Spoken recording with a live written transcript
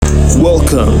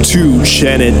Welcome to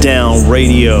Chant It Down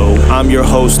Radio. I'm your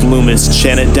host, Loomis.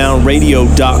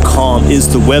 ChantItDownRadio.com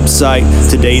is the website.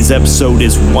 Today's episode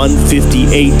is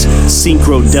 158,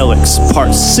 Synchrodelics,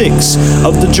 Part 6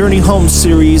 of the Journey Home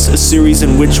series, a series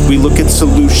in which we look at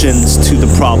solutions to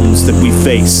the problems that we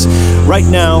face. Right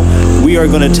now, we are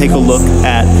going to take a look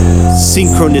at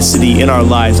synchronicity in our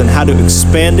lives and how to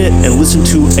expand it and listen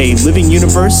to a living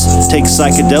universe, take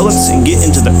psychedelics, and get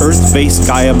into the earth-based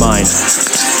Gaia mind.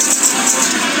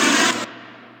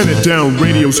 Chant It Down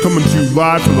Radio's coming to you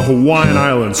live from the Hawaiian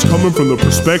Islands, coming from the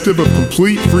perspective of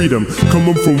complete freedom,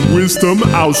 coming from wisdom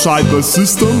outside the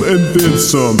system and then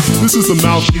some. This is the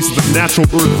mouthpiece of the natural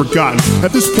earth forgotten.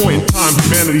 At this point in time,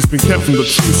 humanity's been kept from the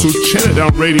truth, so Chant It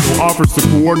Down Radio offers the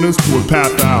coordinates to a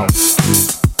path out.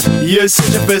 You're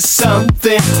searching for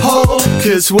something whole,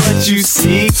 cause what you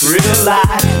see real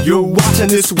life. You're watching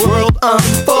this world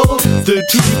unfold, the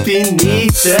truth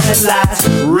beneath the lies.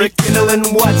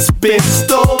 Rekindling what's been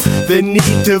stole, the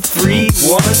need to free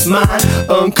one's mind.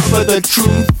 Uncover the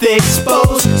truth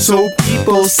exposed, so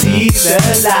people see the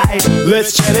light.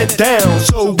 Let's chant it down,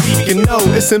 so we can know.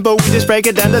 It's simple, we just break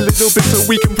it down a little bit so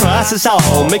we can process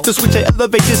all. Make the switch to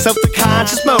elevate yourself to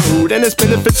conscious mode, and it's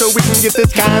beneficial we can get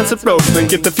this concept rolling.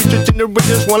 Get the future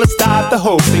generations wanna stop the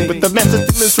whole thing, but the message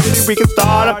demonstrated we can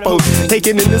start a post.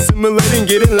 Taking in, assimilating,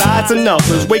 getting lots of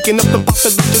numbers. Waking up the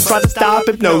population, try to stop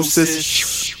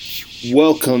hypnosis.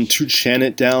 Welcome to Chant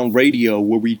It Down Radio,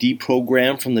 where we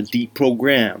deprogram from the deep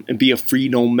program and be a free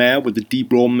nomad with a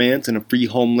deep romance and a free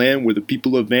homeland where the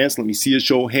people advance. Let me see a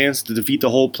show of hands to defeat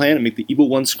the whole plan and make the evil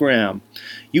one scram.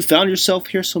 You found yourself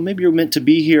here, so maybe you're meant to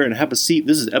be here and have a seat.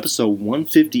 This is episode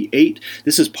 158.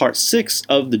 This is part 6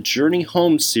 of the Journey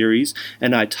Home series,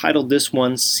 and I titled this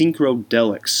one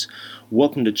Synchrodelics.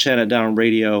 Welcome to Chant It Down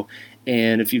Radio.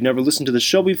 And if you've never listened to the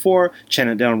show before,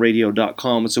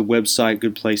 ChantItDownRadio.com is a website,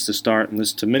 good place to start and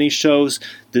listen to many shows.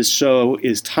 This show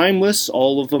is timeless,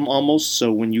 all of them almost,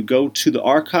 so when you go to the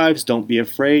archives, don't be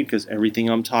afraid, because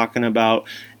everything I'm talking about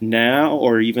now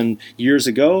or even years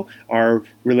ago are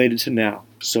related to now.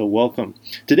 So welcome.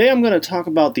 Today I'm going to talk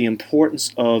about the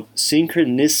importance of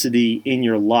synchronicity in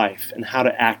your life and how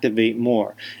to activate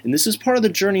more. And this is part of the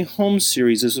Journey Home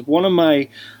series. This is one of my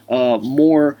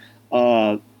more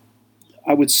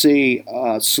I would say,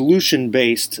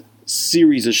 solution-based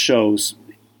series of shows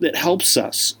that helps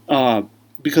us.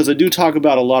 Because I do talk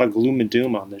about a lot of gloom and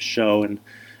doom on this show, and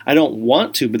I don't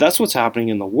want to, but that's what's happening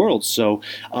in the world. So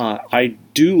I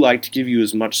do like to give you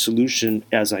as much solution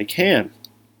as I can.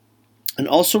 And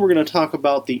also we're going to talk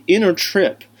about the inner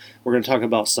trip. We're going to talk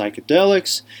about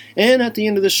psychedelics, and at the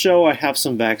end of the show I have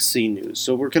some vaccine news.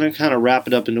 So we're going to kind of wrap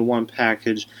it up into one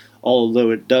package. Although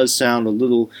it does sound a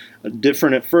little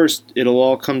different at first, it'll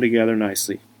all come together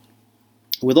nicely.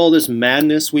 With all this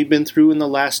madness we've been through in the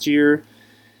last year,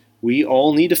 we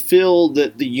all need to feel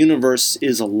that the universe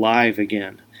is alive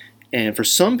again. And for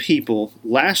some people,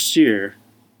 last year,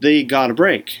 they got a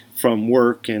break from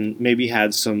work and maybe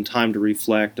had some time to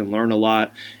reflect and learn a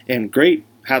lot. And great,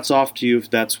 hats off to you if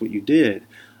that's what you did.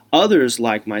 Others,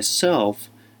 like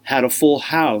myself, had a full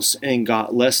house and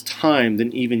got less time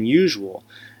than even usual.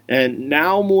 And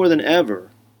now more than ever,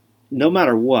 no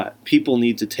matter what, people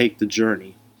need to take the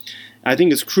journey. I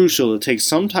think it's crucial to take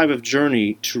some type of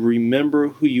journey to remember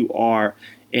who you are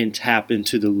and tap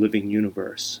into the living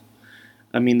universe.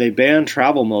 I mean, they ban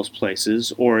travel most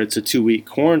places, or it's a 2-week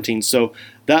quarantine, so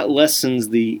that lessens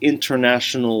the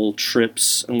international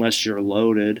trips unless you're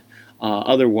loaded.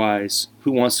 Otherwise,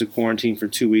 who wants to quarantine for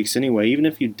 2 weeks anyway? Even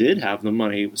if you did have the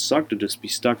money, it would suck to just be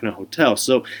stuck in a hotel.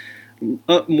 So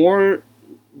more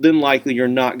than likely you're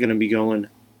not going to be going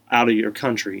out of your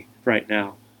country right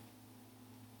now.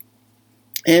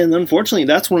 And unfortunately,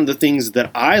 that's one of the things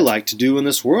that I like to do in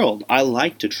this world. I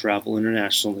like to travel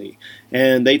internationally,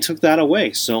 and they took that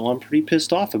away, so I'm pretty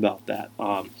pissed off about that.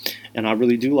 And I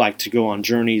really do like to go on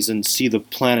journeys and see the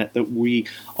planet that we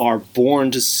are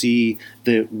born to see,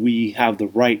 that we have the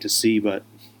right to see, but,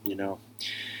 you know.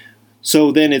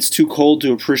 So then it's too cold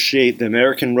to appreciate the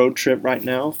American road trip right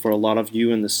now for a lot of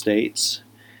you in the States.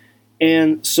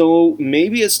 And so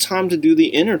maybe it's time to do the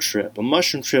inner trip. A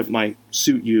mushroom trip might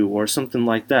suit you or something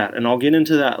like that. And I'll get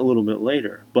into that a little bit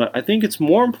later. But I think it's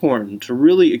more important to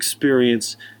really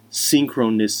experience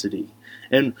synchronicity.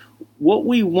 And what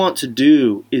we want to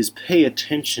do is pay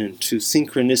attention to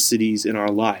synchronicities in our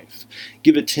life.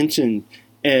 Give attention,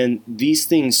 and these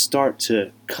things start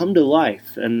to come to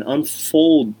life and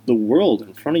unfold the world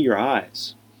in front of your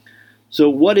eyes. So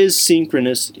what is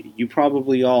synchronicity? You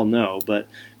probably all know, but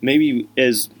maybe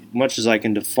as much as I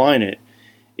can define it,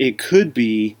 it could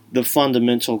be the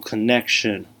fundamental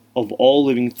connection of all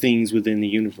living things within the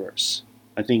universe.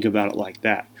 I think about it like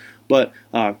that. But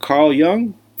Carl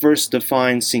Jung first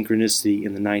defined synchronicity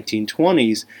in the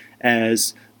 1920s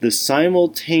as the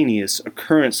simultaneous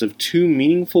occurrence of two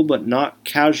meaningful but not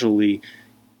causally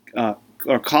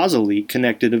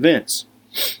connected events.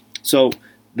 So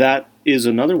that is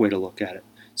another way to look at it.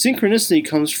 Synchronicity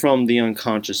comes from the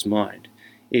unconscious mind.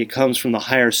 It comes from the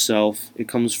higher self. It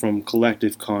comes from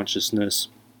collective consciousness.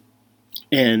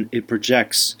 And it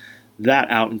projects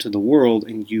that out into the world,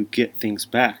 and you get things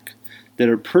back that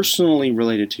are personally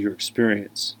related to your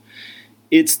experience.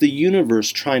 It's the universe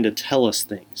trying to tell us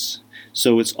things.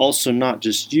 So it's also not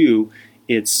just you,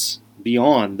 it's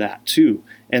beyond that too.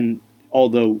 And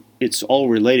although it's all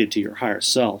related to your higher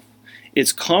self,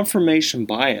 it's confirmation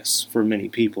bias for many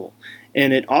people.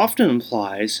 And it often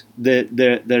implies that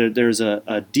there's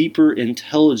a deeper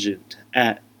intelligent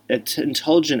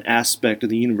aspect of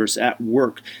the universe at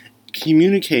work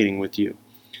communicating with you.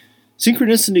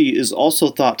 Synchronicity is also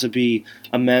thought to be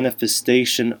a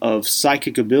manifestation of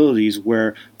psychic abilities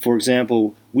where, for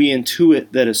example, we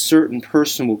intuit that a certain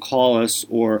person will call us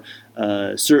or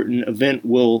a certain event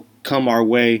will come our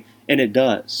way, and it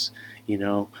does.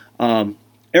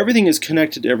 Everything is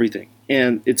connected to everything,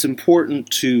 and it's important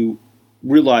to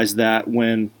realize that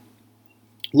when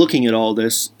looking at all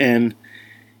this. And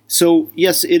so,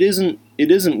 yes, it isn't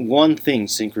one thing,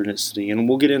 synchronicity, and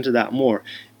we'll get into that more.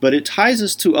 But it ties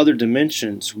us to other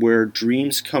dimensions where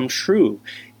dreams come true.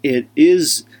 It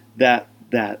is that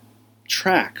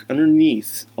track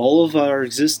underneath all of our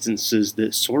existences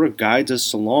that sort of guides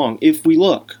us along if we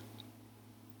look.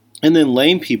 And then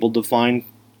lame people define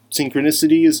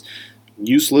synchronicity as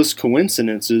useless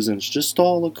coincidences, and it's just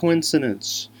all a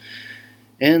coincidence.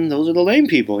 And those are the lame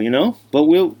people, But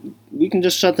we can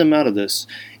just shut them out of this.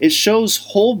 It shows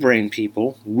whole brain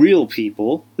people, real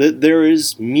people, that there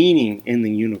is meaning in the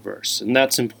universe, and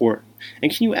that's important.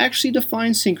 And can you actually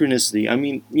define synchronicity? I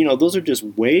mean, those are just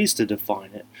ways to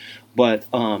define it, but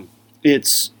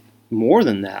it's more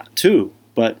than that too.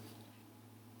 But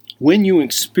when you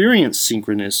experience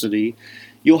synchronicity,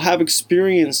 you'll have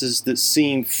experiences that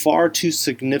seem far too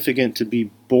significant to be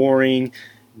boring,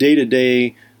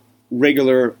 day-to-day,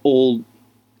 regular old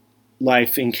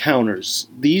life encounters.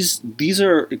 These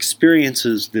are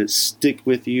experiences that stick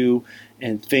with you,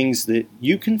 and things that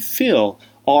you can feel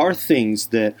are things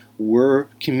that were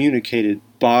communicated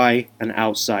by an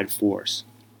outside force.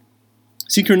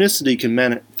 Synchronicity can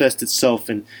manifest itself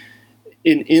in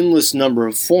endless number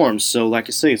of forms. So like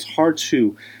I say, it's hard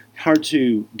to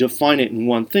define it in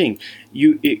one thing.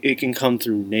 It can come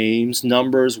through names,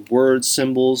 numbers, words,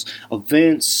 symbols,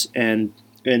 events, and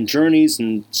journeys,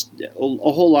 and a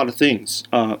whole lot of things.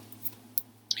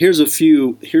 Here's a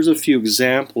few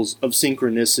examples of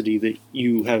synchronicity that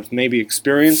you have maybe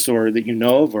experienced, or that you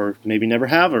know of, or maybe never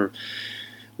have, or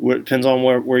it depends on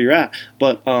where you're at.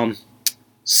 But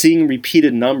seeing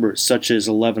repeated numbers such as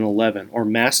 1111, or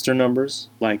master numbers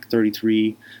like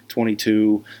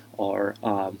 3322, or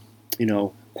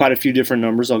quite a few different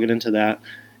numbers. I'll get into that.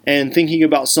 And thinking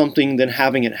about something, then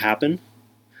having it happen,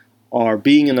 or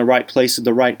being in the right place at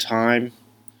the right time,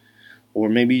 or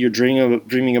maybe you're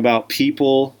dreaming about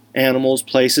people, animals,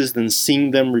 places, then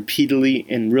seeing them repeatedly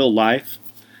in real life,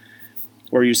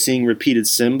 or you're seeing repeated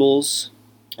symbols.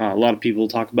 A lot of people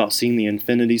talk about seeing the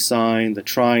infinity sign, the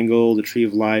triangle, the tree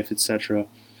of life, etc.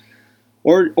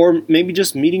 Or maybe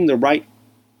just meeting the right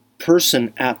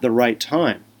person at the right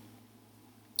time,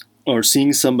 or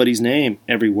seeing somebody's name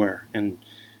everywhere, and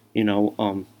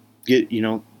get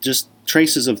just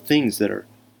traces of things that are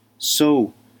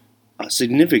so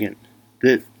significant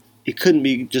that it couldn't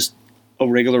be just a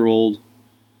regular old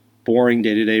boring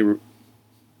day-to-day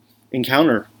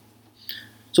encounter.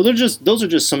 So those are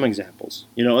just some examples,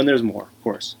 and there's more, of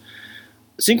course.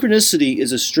 Synchronicity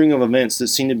is a string of events that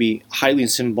seem to be highly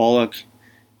symbolic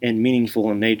and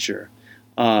meaningful in nature.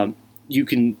 You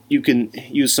can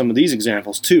use some of these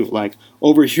examples too, like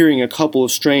overhearing a couple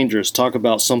of strangers talk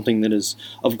about something that is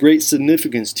of great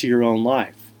significance to your own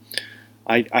life.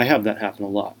 I have that happen a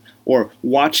lot. Or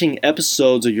watching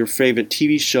episodes of your favorite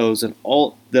TV shows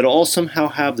that all somehow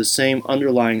have the same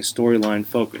underlying storyline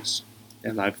focus.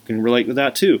 And I can relate with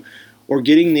that too. Or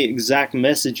getting the exact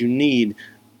message you need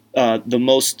the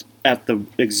most at the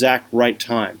exact right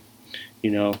time.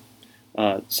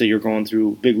 Say you're going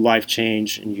through big life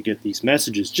change and you get these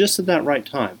messages just at that right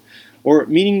time. Or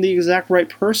meeting the exact right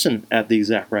person at the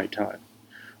exact right time.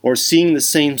 Or seeing the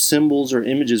same symbols or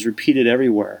images repeated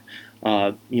everywhere.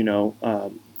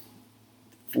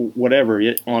 Whatever,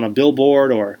 on a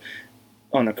billboard, or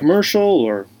on a commercial,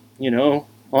 or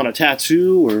on a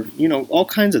tattoo, or all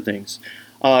kinds of things.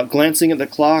 glancing at the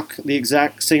clock the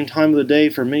exact same time of the day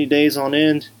for many days on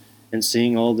end, and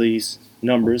seeing all these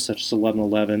numbers such as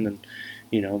 1111 and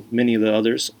many of the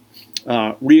others.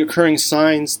 Reoccurring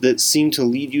signs that seem to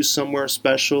lead you somewhere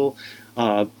special,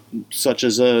 such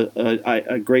as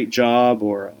a great job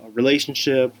or a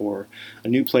relationship or a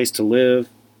new place to live.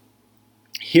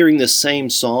 Hearing the same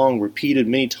song repeated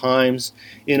many times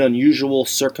in unusual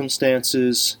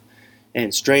circumstances,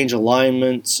 and strange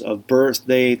alignments of birth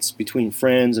dates between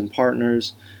friends and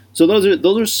partners. So those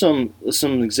are some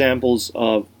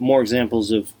more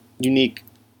examples of unique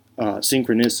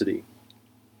synchronicity.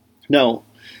 Now,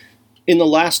 in the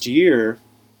last year,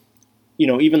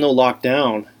 even though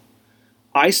lockdown,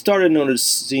 I started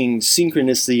noticing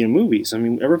synchronicity in movies. I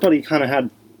mean, everybody kind of had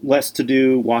less to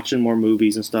do, watching more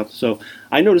movies and stuff. So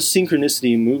I noticed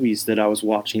synchronicity in movies that I was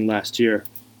watching last year.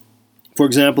 For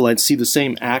example, I'd see the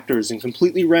same actors in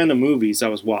completely random movies I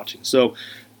was watching. So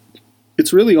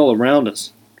it's really all around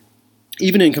us,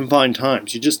 even in confined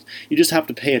times. You just have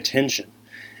to pay attention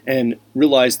and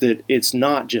realize that it's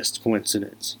not just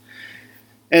coincidence.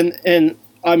 And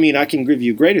I mean, I can give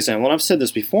you a great example, and I've said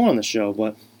this before on the show,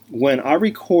 but when I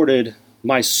recorded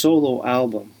my solo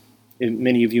album, and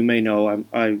many of you may know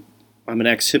I'm an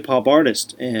ex-hip-hop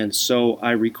artist, and so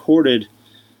I recorded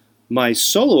my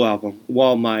solo album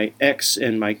while my ex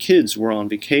and my kids were on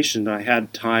vacation. I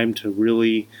had time to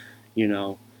really,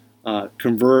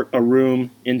 convert a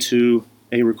room into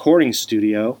a recording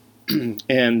studio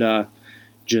and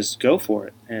just go for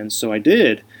it. And so I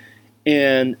did.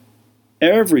 And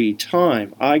every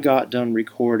time I got done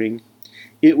recording,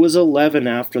 it was 11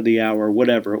 after the hour,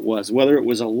 whatever it was. Whether it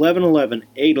was 11:11,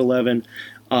 8:11,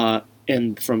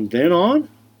 and from then on,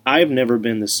 I've never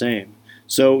been the same.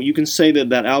 So you can say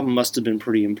that album must have been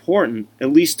pretty important,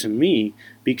 at least to me,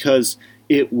 because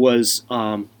it was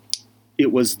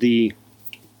the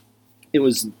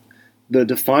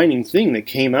defining thing that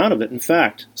came out of it. In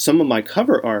fact, some of my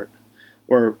cover art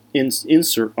or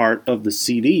insert art of the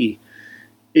CD,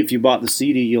 if you bought the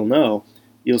CD, you'll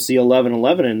see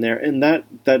 11:11 in there, and that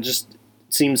just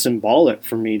seemed symbolic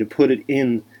for me to put it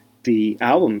in the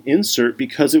album insert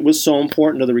because it was so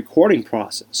important to the recording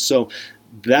process. So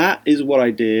that is what I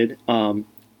did, and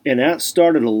that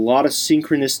started a lot of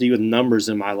synchronicity with numbers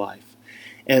in my life.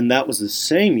 And that was the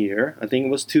same year, I think it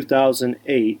was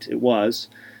 2008,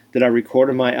 that I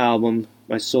recorded my album,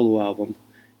 my solo album,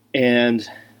 and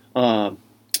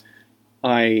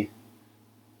I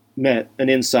met an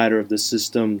insider of the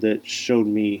system that showed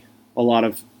me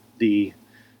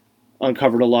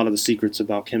uncovered a lot of the secrets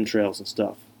about chemtrails and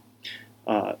stuff.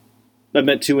 I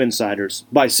met two insiders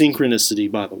by synchronicity,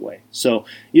 by the way. So,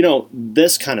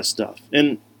 this kind of stuff.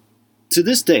 And to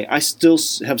this day, I still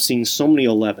have seen so many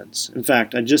 11s. In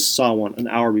fact, I just saw one an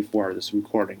hour before this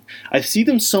recording. I see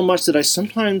them so much that I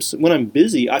sometimes, when I'm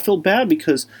busy, I feel bad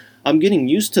because I'm getting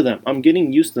used to them.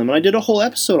 And I did a whole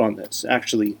episode on this,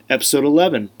 actually, episode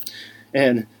 11.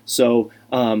 And so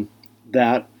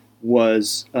that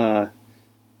was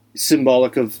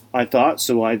symbolic of, I thought,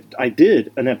 so I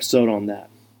did an episode on that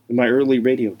in my early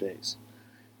radio days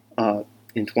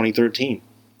in 2013.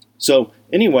 So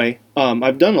anyway,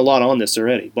 I've done a lot on this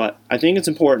already, but I think it's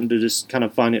important to just kind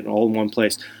of find it all in one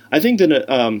place. I think that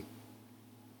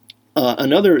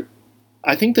another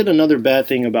bad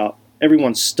thing about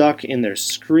everyone stuck in their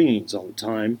screens all the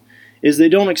time is they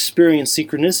don't experience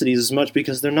synchronicities as much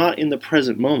because they're not in the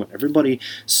present moment. Everybody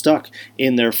stuck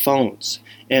in their phones.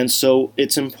 And so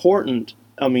it's important.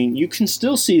 I mean, you can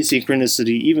still see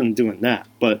synchronicity even doing that,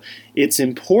 but it's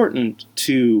important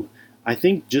to, I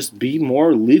think, just be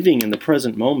more living in the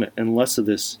present moment and less of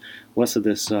this,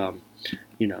 in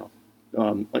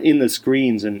the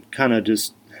screens, and kind of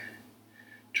just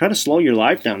try to slow your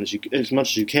life down as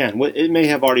much as you can. Well, it may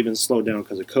have already been slowed down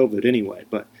because of COVID anyway,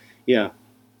 but yeah.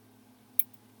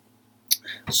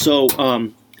 So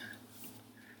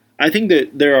I think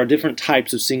that there are different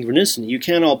types of synchronicity. You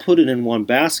can't all put it in one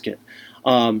basket.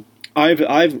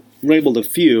 I've labeled a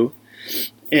few,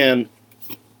 and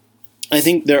I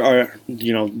think there are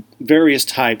various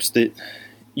types that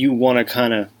you want to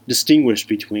kind of distinguish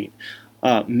between.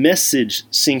 Message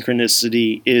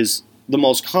synchronicity is the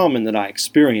most common that I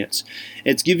experience.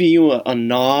 It's giving you a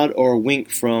nod or a wink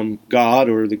from God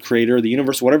or the Creator, or the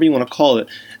universe, whatever you want to call it,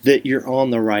 that you're on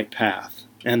the right path.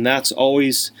 And that's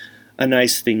always a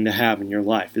nice thing to have in your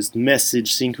life, is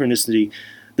message synchronicity.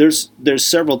 There's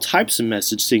several types of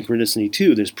message synchronicity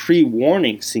too. There's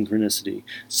pre-warning synchronicity,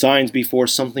 signs before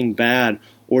something bad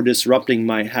or disrupting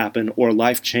might happen or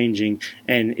life-changing.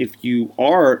 And if you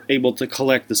are able to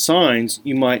collect the signs,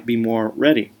 you might be more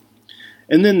ready.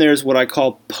 And then there's what I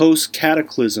call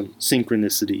post-cataclysm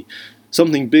synchronicity.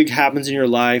 something big happens in your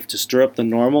life to stir up the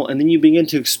normal, and then you begin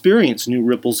to experience new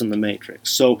ripples in the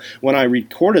matrix. So when I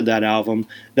recorded that album,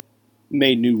 that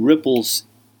made new ripples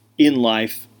in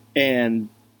life, and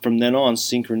from then on,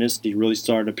 synchronicity really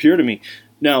started to appear to me.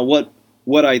 Now,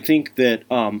 what I think that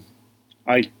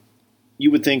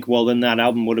you would think, well, then that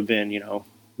album would have been,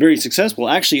 very successful.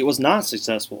 Actually, it was not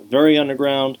successful. Very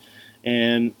underground,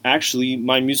 and actually,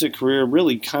 my music career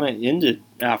really kind of ended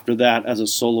after that as a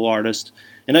solo artist.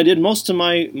 And I did most of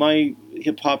my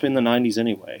hip hop in the '90s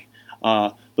anyway.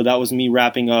 But that was me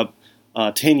wrapping up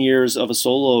 10 years of a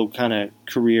solo kind of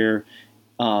career.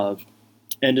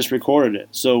 And just recorded it.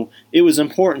 So it was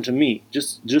important to me,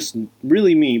 just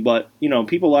really me. But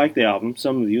people like the album,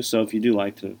 some of you. So if you do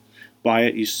like to buy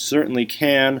it, you certainly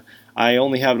can. I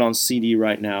only have it on CD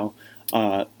right now,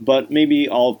 but maybe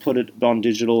I'll put it on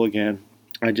digital again.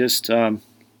 I don't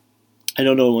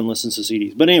know no one listens to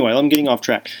CDs. But anyway, I'm getting off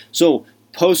track. So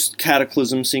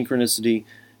post-cataclysm synchronicity,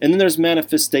 and then there's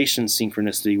manifestation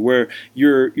synchronicity, where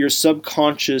your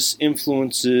subconscious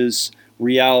influences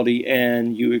reality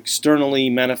and you externally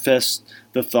manifest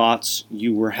the thoughts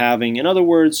you were having. In other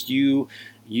words, it's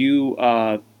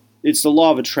the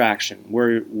law of attraction,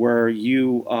 where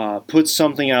you put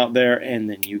something out there and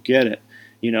then you get it.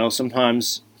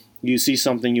 Sometimes you see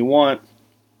something you want,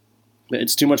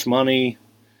 it's too much money,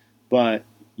 but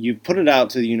you put it out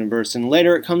to the universe and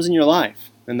later it comes in your life.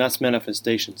 And that's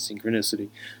manifestation synchronicity.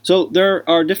 So there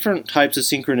are different types of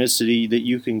synchronicity that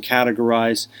you can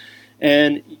categorize.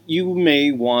 And you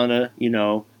may want to,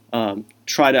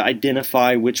 try to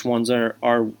identify which ones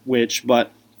are which,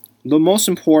 but the most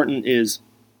important is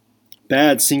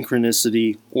bad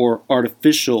synchronicity or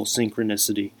artificial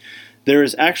synchronicity. There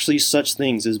is actually such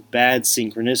things as bad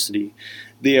synchronicity.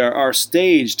 They are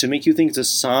staged to make you think it's a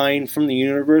sign from the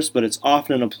universe, but it's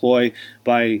often a ploy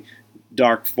by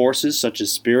dark forces such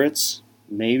as spirits,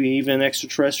 maybe even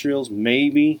extraterrestrials,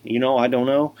 maybe, I don't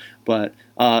know. But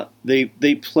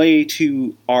they play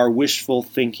to our wishful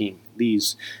thinking,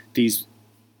 these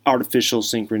artificial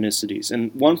synchronicities.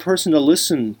 And one person to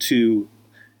listen to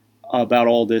about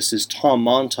all this is Tom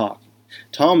Montauk.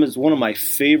 Tom is one of my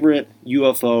favorite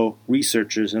UFO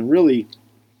researchers, and really,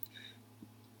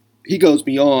 he goes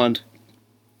beyond,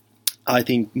 I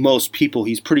think, most people.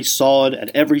 He's pretty solid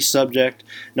at every subject,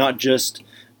 not just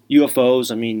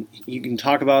UFOs. I mean, you can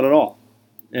talk about it all.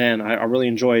 And I really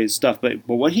enjoy his stuff. But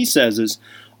what he says is,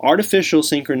 artificial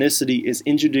synchronicity is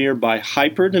engineered by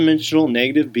hyperdimensional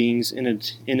negative beings in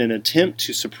an attempt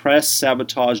to suppress,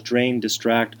 sabotage, drain,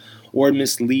 distract, or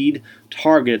mislead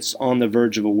targets on the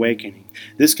verge of awakening.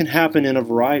 This can happen in a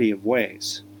variety of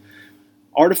ways.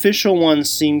 Artificial ones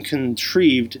seem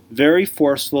contrived, very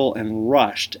forceful and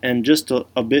rushed, and just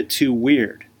a bit too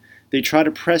weird. They try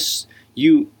to press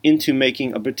you into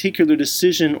making a particular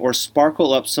decision or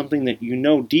sparkle up something that you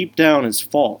know deep down is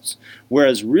false,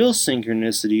 whereas real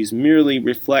synchronicities merely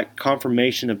reflect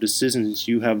confirmation of decisions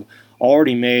you have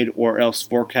already made or else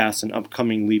forecast an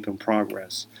upcoming leap in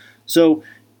progress. So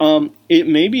it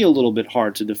may be a little bit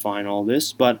hard to define all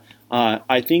this, but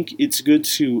I think it's good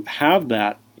to have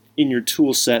that in your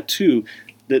tool set too,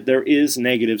 that there is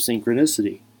negative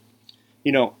synchronicity.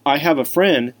 I have a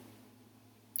friend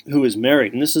who is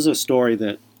married, and this is a story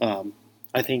that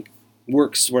I think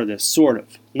works for this, sort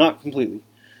of, not completely.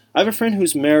 I have a friend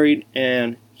who's married,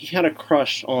 and he had a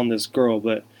crush on this girl,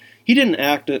 but he didn't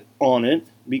act on it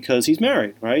because he's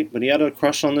married, right? But he had a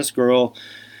crush on this girl.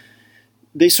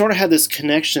 They sort of had this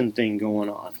connection thing going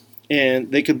on,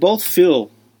 and they could both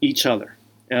feel each other,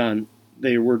 and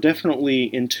they were definitely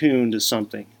in tune to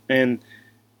something. And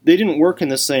they didn't work in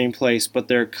the same place, but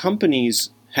their companies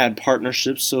had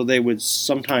partnerships, so they would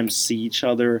sometimes see each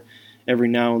other every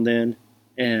now and then,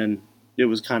 and it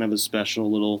was kind of a special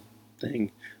little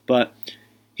thing. But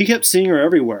he kept seeing her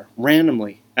everywhere,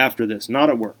 randomly, after this, not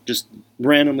at work, just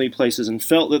randomly places, and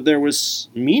felt that there was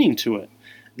meaning to it.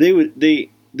 They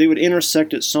would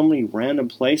intersect at so many random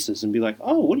places and be like,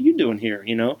 oh, what are you doing here,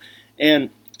 And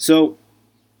so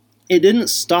it didn't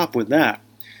stop with that.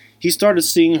 He started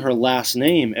seeing her last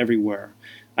name everywhere.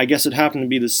 I guess it happened to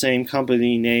be the same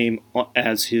company name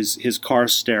as his car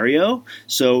stereo,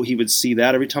 so he would see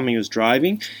that every time he was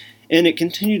driving, and it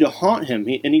continued to haunt him.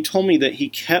 And he told me that he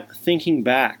kept thinking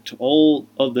back to all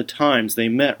of the times they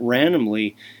met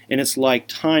randomly, and it's like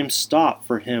time stopped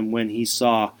for him when he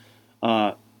saw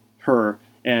her,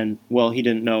 and, well, he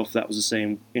didn't know if that was the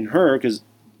same in her because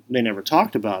they never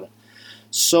talked about it.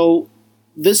 So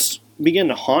this began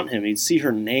to haunt him. He'd see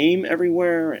her name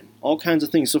everywhere and all kinds of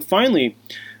things. So finally,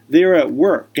 they were at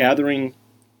work gathering.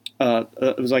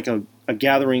 It was like a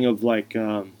gathering of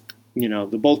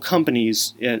the both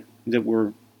companies that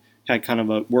had kind of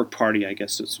a work party, I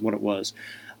guess is what it was.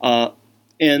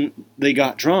 And they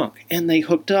got drunk, and they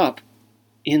hooked up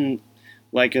in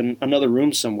like another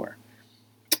room somewhere.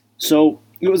 So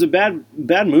it was a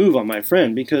bad move on my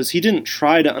friend, because he didn't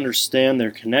try to understand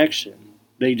their connection.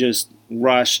 They just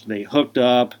rushed, they hooked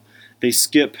up, they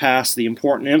skipped past the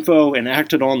important info and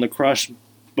acted on the crush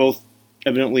both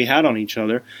evidently had on each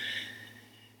other.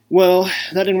 Well,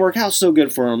 that didn't work out so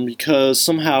good for him, because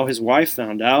somehow his wife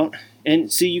found out.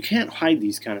 And see, you can't hide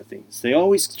these kind of things.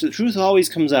 The truth always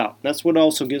comes out. That's what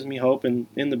also gives me hope in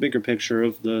the bigger picture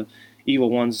of the evil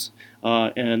ones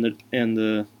and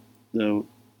the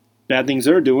bad things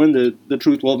they're doing. The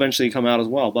truth will eventually come out as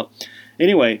well. But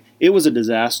anyway, it was a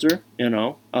disaster,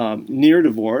 near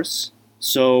divorce.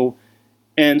 So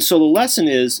the lesson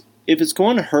is, if it's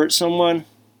going to hurt someone,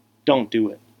 don't do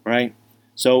it, right?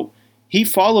 So he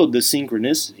followed the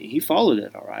synchronicity. He followed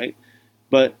it, all right.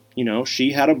 But,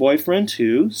 she had a boyfriend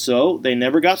too, so they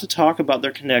never got to talk about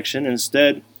their connection.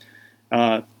 Instead,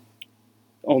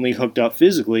 only hooked up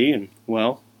physically,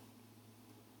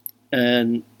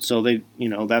 and so they,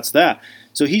 that's that.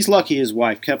 So he's lucky his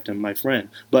wife kept him, my friend.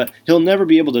 But he'll never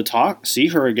be able to see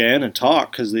her again and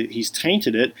talk, because he's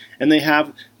tainted it, and they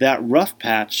have that rough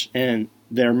patch in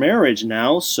their marriage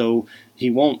now, so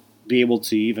he won't be able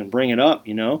to even bring it up,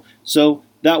 So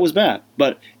that was bad.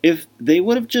 But if they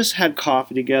would have just had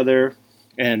coffee together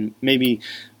and maybe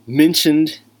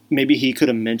he could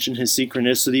have mentioned his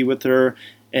synchronicity with her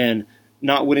and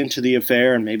not went into the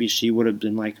affair, and maybe she would have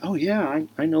been like, oh yeah,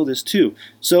 I know this too.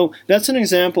 So that's an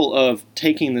example of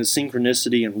taking the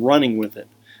synchronicity and running with it.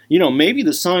 Maybe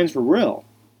the signs were real,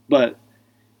 but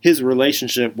his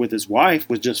relationship with his wife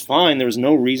was just fine. There was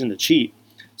no reason to cheat.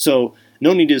 So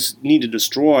no need to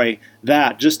destroy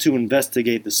that just to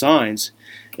investigate the signs.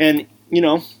 And,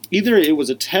 either it was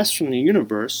a test from the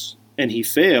universe and he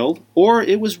failed, or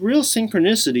it was real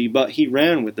synchronicity, but he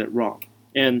ran with it wrong.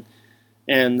 And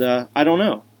I don't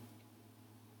know.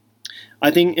 I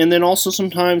think, and then also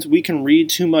sometimes we can read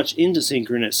too much into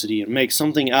synchronicity and make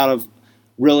something out of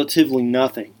relatively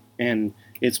nothing. And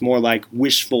it's more like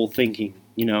wishful thinking,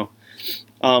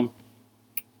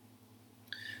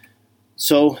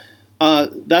 So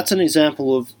that's an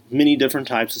example of many different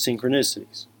types of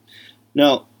synchronicities.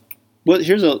 Now,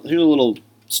 here's a little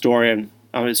story, and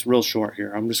it's real short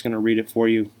here. I'm just going to read it for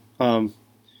you.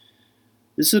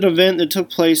 This is an event that took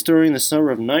place during the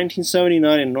summer of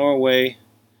 1979 in Norway.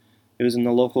 It was in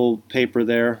the local paper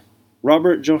there.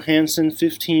 Robert Johansen,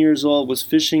 15 years old, was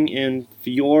fishing in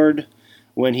fjord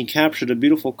when he captured a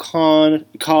beautiful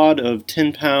cod of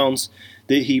 10 pounds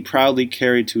that he proudly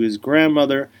carried to his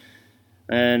grandmother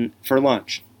and for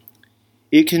lunch.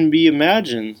 It can be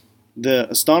imagined the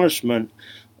astonishment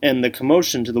and the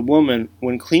commotion to the woman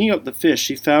when, cleaning up the fish,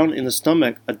 she found in the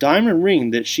stomach a diamond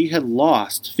ring that she had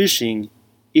lost fishing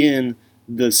in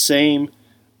the same,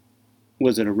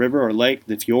 was it a river or lake,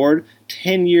 the fjord,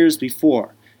 10 years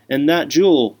before. And that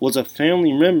jewel was a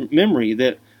family memory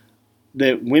that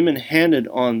women handed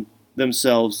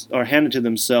to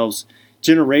themselves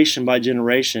generation by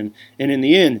generation, and in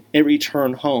the end, it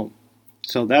returned home.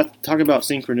 So talk about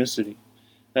synchronicity.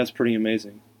 That's pretty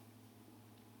amazing.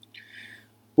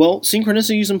 Well,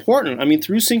 synchronicity is important. I mean,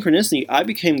 through synchronicity, I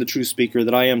became the true speaker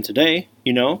that I am today.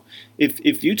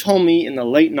 If you told me in the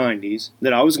late 90s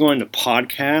that I was going to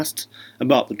podcast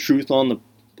about the truth on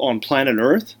planet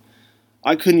Earth,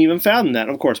 I couldn't even fathom that.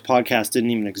 Of course, podcasts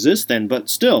didn't even exist then, but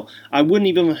still, I wouldn't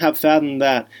even have fathomed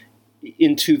that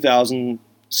in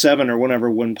 2007 or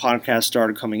whenever, when podcasts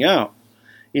started coming out.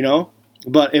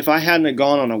 But if I hadn't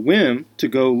gone on a whim to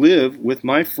go live with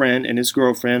my friend and his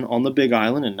girlfriend on the Big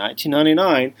Island in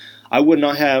 1999, I would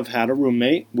not have had a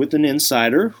roommate with an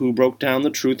insider who broke down the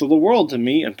truth of the world to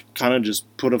me and kind of just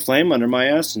put a flame under my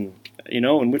ass, and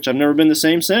in which I've never been the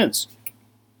same since.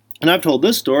 And I've told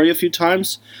this story a few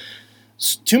times,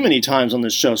 too many times on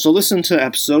this show, so listen to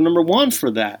episode number 1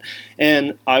 for that.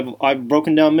 And I've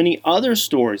broken down many other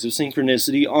stories of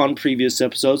synchronicity on previous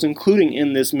episodes, including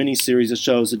in this mini-series of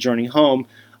shows, The Journey Home.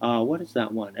 What is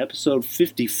that one? Episode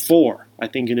 54, I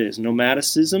think it is.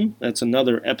 Nomadicism. That's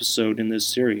another episode in this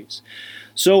series.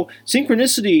 So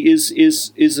synchronicity is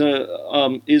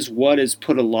what has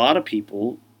put a lot of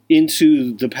people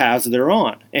into the paths they're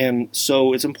on. And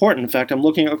so it's important. In fact, I'm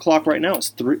looking at a clock right now. It's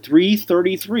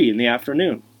 3:33 in the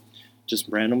afternoon. Just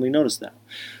randomly noticed that.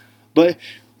 But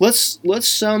let's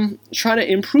try to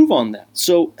improve on that.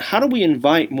 So how do we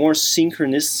invite more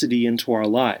synchronicity into our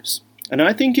lives? And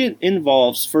I think it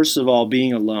involves, first of all,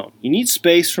 being alone. You need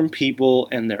space from people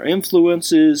and their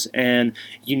influences, and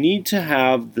you need to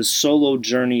have the solo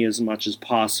journey as much as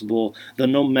possible, the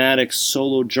nomadic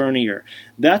solo journeyer.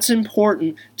 That's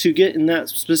important to get in that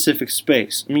specific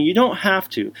space. I mean, you don't have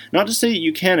to. Not to say that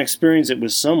you can't experience it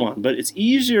with someone, but it's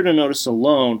easier to notice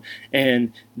alone,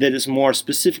 and that it's more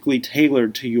specifically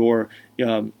tailored to your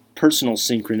personal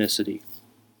synchronicity.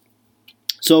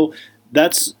 So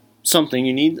that's something.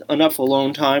 You need enough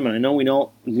alone time, and I know we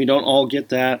don't all get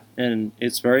that, and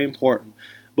it's very important.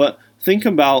 But think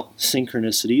about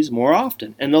synchronicities more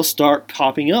often, and they'll start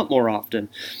popping up more often.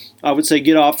 I would say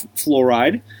get off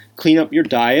fluoride, clean up your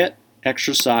diet,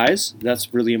 exercise.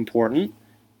 That's really important,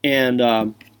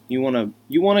 and you want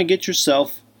to get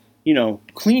yourself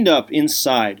cleaned up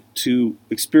inside to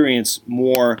experience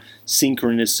more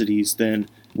synchronicities than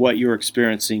what you're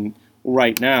experiencing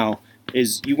right now.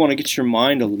 Is you want to get your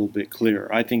mind a little bit clearer.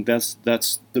 I think that's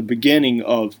the beginning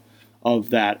of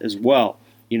that as well.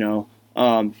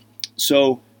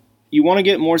 So you want to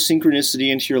get more synchronicity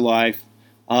into your life,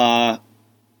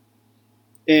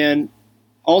 and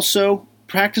also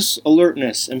practice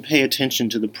alertness and pay attention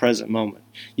to the present moment.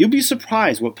 You'll be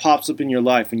surprised what pops up in your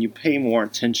life when you pay more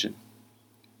attention.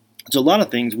 There's a lot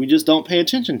of things we just don't pay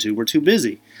attention to. We're too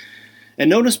busy. And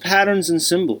notice patterns and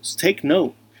symbols. Take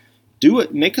note. Do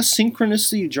it. Make a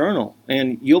synchronicity journal,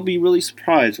 and you'll be really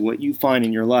surprised what you find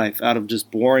in your life out of just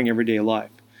boring everyday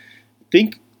life.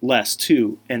 Think less,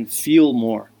 too, and feel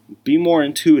more. Be more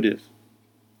intuitive.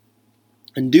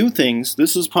 And do things,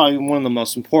 this is probably one of the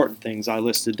most important things I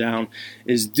listed down,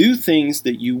 is do things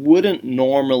that you wouldn't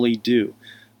normally do.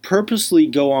 Purposely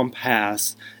go on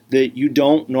paths that you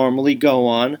don't normally go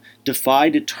on. Defy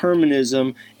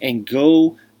determinism and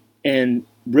go and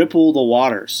ripple the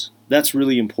waters. That's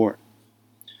really important.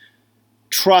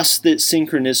 Trust that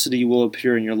synchronicity will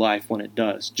appear in your life when it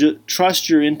does. Trust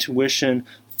your intuition,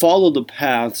 follow the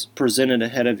paths presented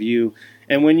ahead of you,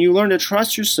 and when you learn to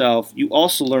trust yourself, you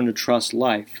also learn to trust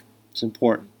life. It's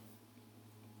important.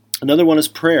 Another one is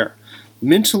prayer.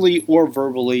 Mentally or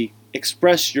verbally,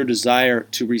 express your desire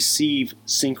to receive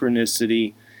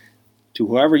synchronicity to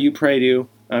whoever you pray to.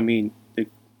 I mean, the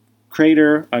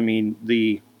Creator,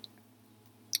 the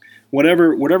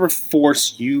whatever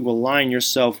force you align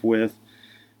yourself with.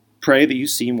 Pray that you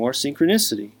see more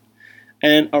synchronicity.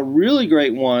 And a really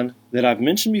great one that I've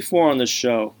mentioned before on this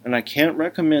show, and I can't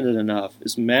recommend it enough,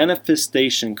 is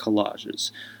manifestation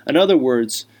collages. In other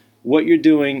words, what you're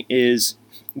doing is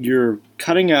you're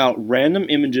cutting out random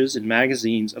images in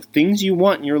magazines of things you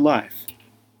want in your life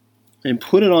and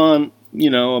put it on,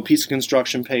 a piece of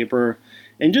construction paper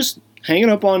and just hang it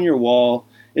up on your wall.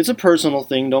 It's a personal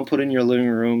thing. Don't put it in your living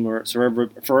room or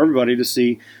for everybody to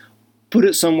see. Put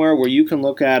it somewhere where you can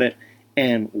look at it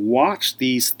and watch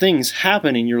these things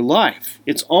happen in your life.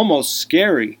 It's almost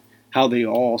scary how they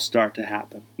all start to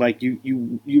happen. Like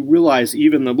you realize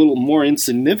even the little more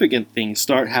insignificant things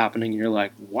start happening. And you're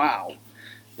like, wow,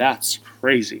 that's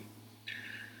crazy.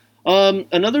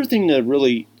 Another thing to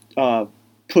really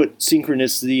put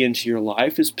synchronicity into your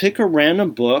life is pick a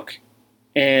random book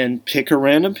and pick a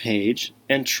random page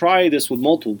and try this with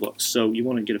multiple books. So you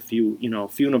want to get a few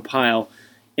in a pile,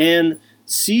 and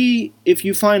see if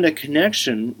you find a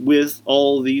connection with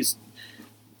all these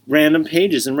random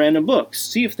pages and random books.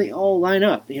 See if they all line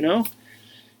up.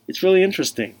 It's really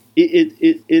interesting. It'll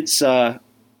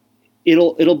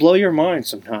blow your mind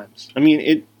sometimes. I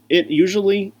mean,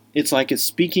 it's like it's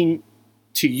speaking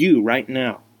to you right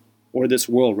now, or this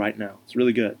world right now. It's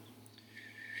really good.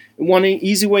 One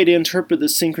easy way to interpret the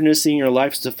synchronicity in your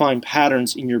life is to find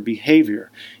patterns in your behavior.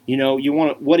 You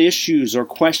want what issues or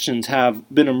questions have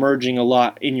been emerging a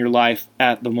lot in your life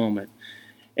at the moment,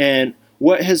 and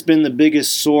what has been the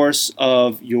biggest source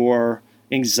of your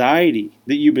anxiety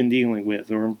that you've been dealing with,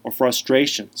 or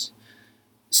frustrations.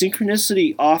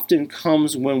 Synchronicity often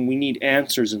comes when we need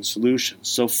answers and solutions.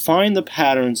 So find the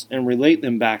patterns and relate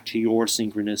them back to your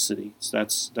synchronicity. So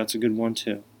that's a good one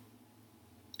too.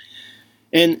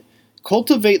 And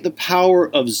cultivate the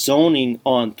power of zoning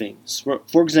on things.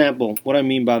 For example, what I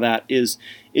mean by that is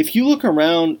if you look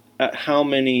around at how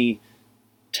many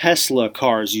Tesla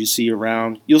cars you see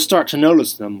around, you'll start to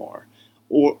notice them more.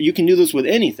 Or you can do this with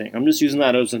anything. I'm just using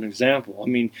that as an example. I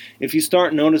mean, if you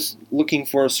start looking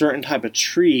for a certain type of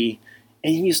tree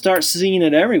and you start seeing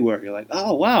it everywhere, you're like,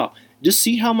 oh, wow. Just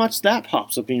see how much that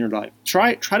pops up in your life.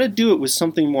 Try to do it with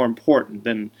something more important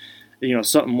than,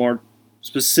 something more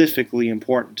specifically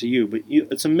important to you. But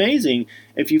it's amazing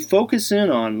if you focus in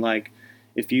on, like,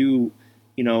 if you,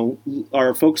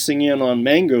 are focusing in on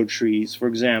mango trees, for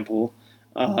example,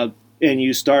 and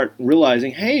you start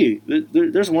realizing, hey,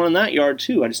 there's one in that yard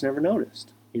too. I just never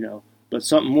noticed, But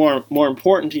something more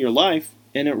important to your life,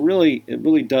 and it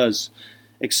really does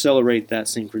accelerate that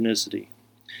synchronicity.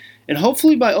 And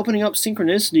hopefully by opening up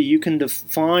synchronicity, you can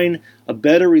define a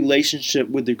better relationship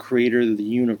with the creator of the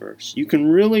universe. You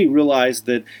can really realize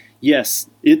that, yes,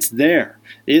 it's there,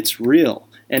 it's real,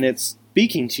 and it's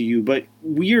speaking to you, but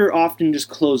we're often just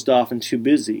closed off and too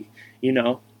busy,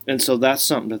 And so that's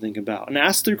something to think about. And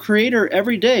ask the creator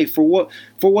every day for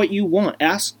what you want.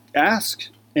 Ask,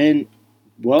 and,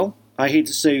 well, I hate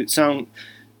to say it sound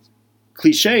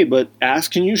cliche, but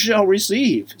ask and you shall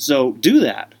receive. So do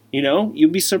that. You'll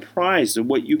be surprised at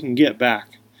what you can get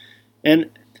back. And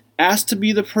ask to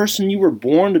be the person you were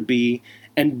born to be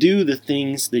and do the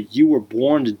things that you were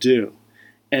born to do.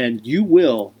 And you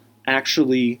will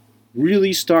actually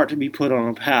really start to be put on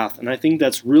a path. And I think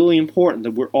that's really important,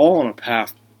 that we're all on a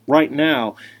path right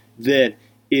now that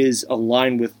is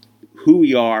aligned with who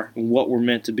we are and what we're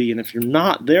meant to be. And if you're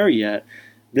not there yet,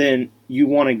 then you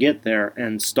want to get there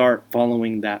and start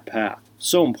following that path.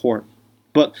 So important.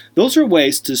 But those are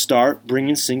ways to start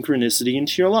bringing synchronicity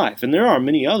into your life. And there are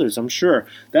many others, I'm sure.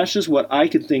 That's just what I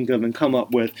could think of and come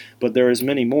up with, but there is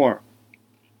many more.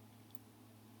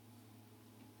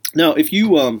 Now, if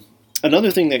you, another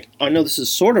thing that I know this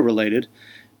is sort of related,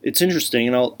 it's interesting,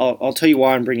 and I'll tell you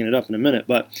why I'm bringing it up in a minute,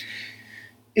 but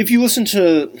if you listen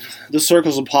to the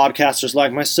circles of podcasters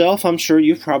like myself, I'm sure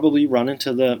you've probably run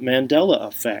into the Mandela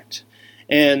effect.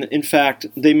 And in fact,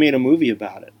 they made a movie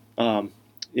about it.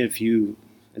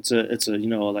 It's a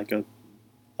like a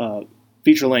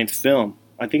feature-length film.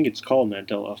 I think it's called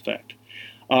Mandela Effect.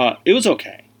 It was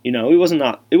okay. It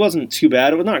wasn't too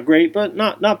bad. It was not great, but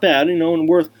not bad. And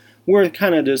worth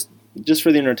kind of just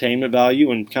for the entertainment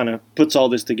value, and kind of puts all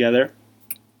this together.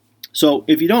 So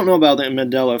if you don't know about the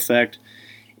Mandela Effect,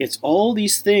 it's all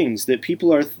these things that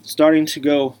people are starting to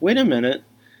go, wait a minute,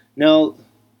 now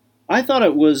I thought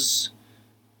it was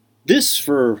this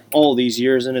for all these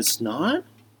years and it's not?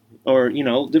 Or,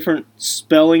 different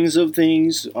spellings of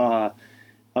things,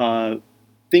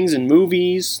 things in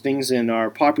movies, things in our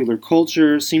popular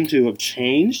culture seem to have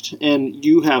changed, and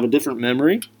you have a different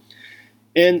memory.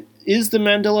 And is the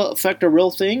Mandela Effect a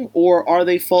real thing, or are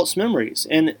they false memories?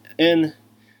 And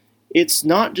it's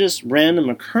not just random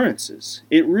occurrences.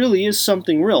 It really is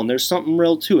something real, and there's something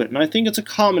real to it. And I think it's a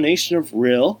combination of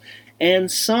real and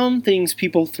some things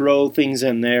people throw things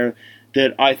in there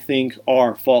that I think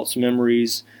are false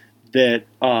memories that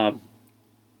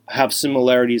have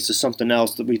similarities to something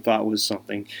else that we thought was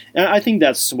something. And I think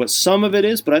that's what some of it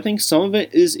is, but I think some of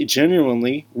it is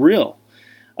genuinely real.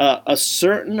 A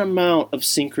certain amount of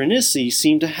synchronicity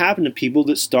seemed to happen to people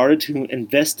that started to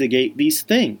investigate these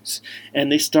things,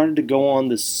 and they started to go on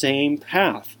the same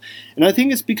path. And I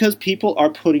think it's because people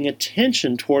are putting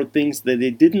attention toward things that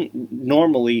they didn't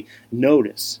normally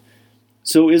notice.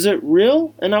 So is it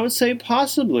real? And I would say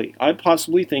possibly. I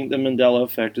possibly think the Mandela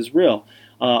Effect is real.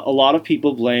 A lot of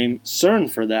people blame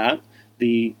CERN for that,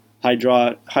 the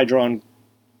Hadron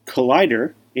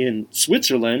Collider in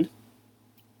Switzerland,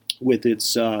 with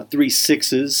its 3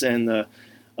 6s and the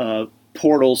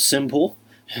portal symbol.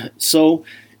 So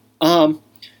I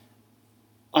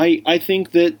think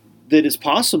that it's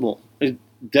possible.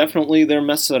 Definitely they're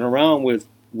messing around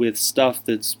with stuff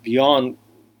that's beyond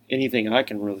anything I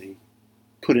can really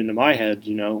put into my head,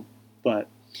 But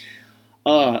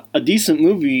a decent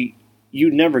movie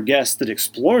you'd never guess that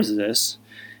explores this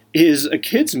is a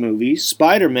kid's movie,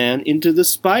 Spider-Man Into the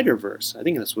Spider-Verse. I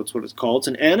think that's what it's called. It's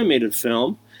an animated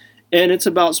film. And it's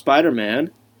about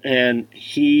Spider-Man, and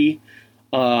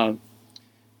I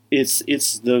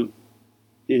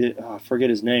forget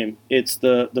his name. It's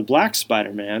the Black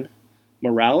Spider-Man,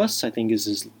 Morales, I think is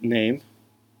his name.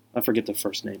 I forget the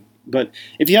first name. But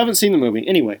if you haven't seen the movie,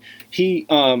 anyway, he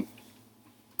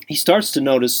starts to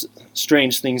notice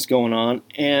strange things going on,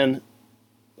 and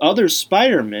other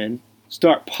Spider-Men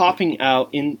start popping out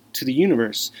into the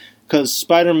universe. Because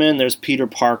Spider-Man, there's Peter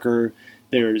Parker,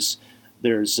 there's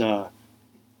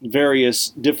various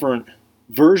different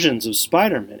versions of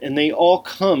Spider-Man, and they all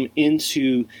come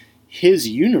into his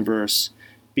universe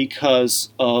because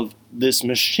of this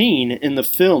machine in the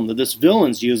film that this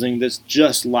villain's using that's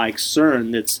just like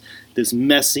CERN, that's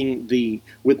messing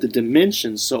with the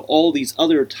dimensions. So all these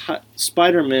other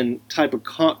Spider-Man type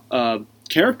of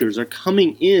characters are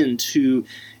coming into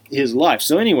his life.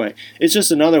 So anyway, it's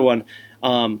just another one.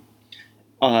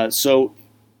 So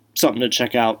something to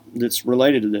check out that's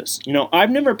related to this. I've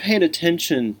never paid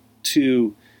attention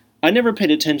to I never paid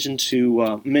attention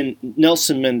to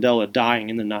Nelson Mandela dying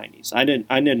in the 90s. I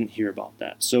didn't hear about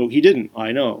that. So he didn't,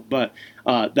 I know. But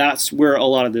that's where a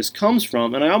lot of this comes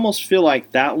from. And I almost feel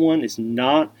like that one is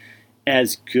not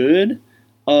as good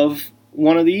of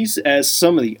one of these as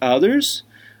some of the others.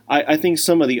 I think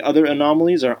some of the other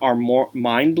anomalies are more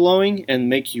mind-blowing and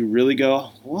make you really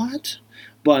go, what?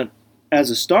 But as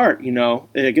a start,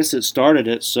 I guess it started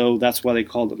it, so that's why they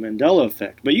called it Mandela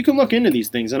effect. But you can look into these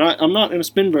things, and I'm not going to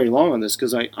spend very long on this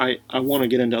because I want to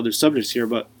get into other subjects here.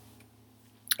 But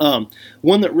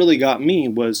one that really got me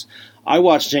was I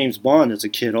watched James Bond as a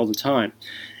kid all the time.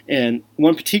 And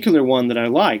one particular one that I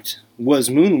liked was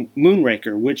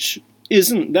Moonraker, which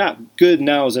isn't that good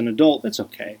now as an adult. It's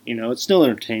okay. It's still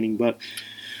entertaining. But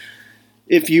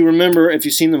if you remember, if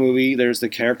you've seen the movie, there's the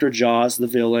character Jaws, the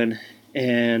villain,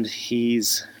 and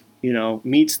he's,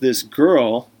 meets this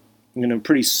girl in a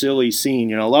pretty silly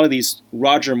scene. A lot of these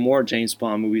Roger Moore James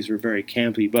Bond movies were very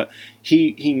campy, but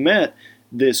he met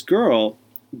this girl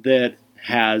that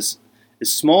has a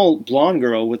small blonde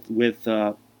girl with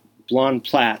blonde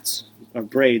plaits or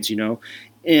braids,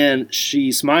 and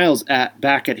she smiles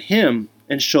back at him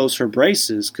and shows her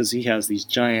braces because he has these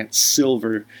giant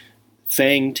silver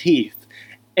fang teeth.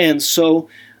 And so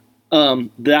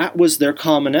that was their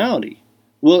commonality.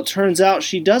 Well, it turns out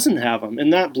she doesn't have them,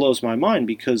 and that blows my mind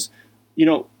because,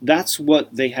 that's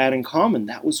what they had in common.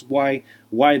 That was why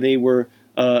they were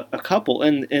a couple.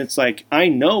 And it's like, I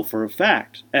know for a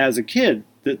fact as a kid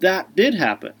that did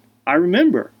happen. I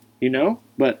remember,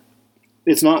 but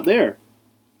it's not there.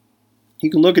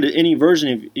 You can look at it any version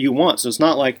if you want. So it's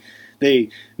not like they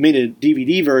made a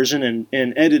DVD version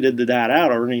and edited that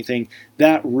out or anything.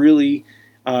 That really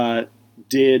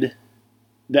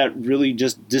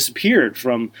just disappeared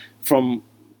from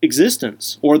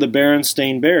existence. Or the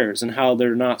Berenstain Bears and how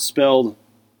they're not spelled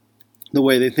the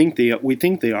way we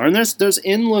think they are. And there's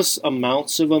endless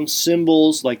amounts of them,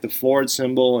 symbols like the Ford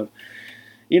symbol, and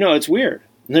it's weird.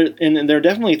 And there are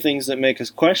definitely things that make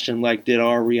us question, like, did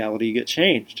our reality get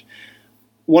changed?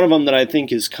 One of them that I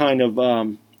think is kind of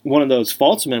one of those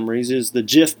false memories is the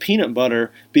Jif peanut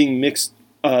butter being mixed.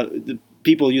 The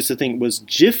people used to think was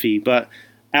Jiffy, but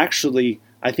actually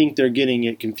I think they're getting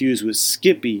it confused with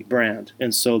Skippy brand,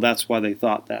 and so that's why they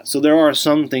thought that. So there are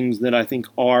some things that I think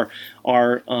are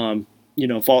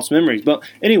false memories. But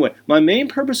anyway, my main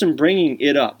purpose in bringing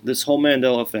it up, this whole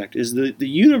Mandela effect, is the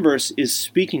universe is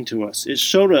speaking to us. It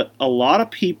showed a lot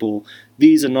of people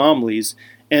these anomalies,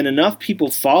 and enough people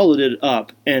followed it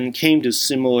up and came to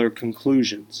similar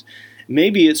conclusions.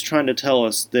 Maybe it's trying to tell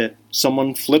us that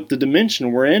someone flipped the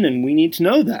dimension we're in, and we need to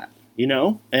know that,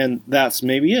 and that's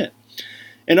maybe it.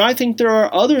 And I think there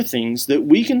are other things that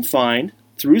we can find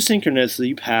through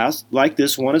synchronicity paths like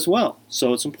this one as well.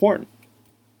 So it's important.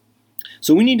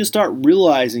 So we need to start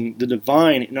realizing the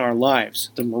divine in our lives,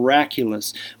 the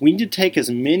miraculous. We need to take as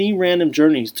many random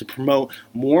journeys to promote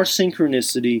more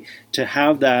synchronicity, to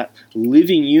have that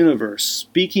living universe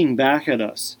speaking back at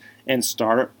us and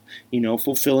start,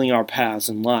 fulfilling our paths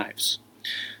and lives.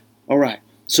 All right,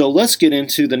 so let's get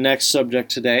into the next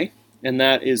subject today, and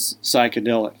that is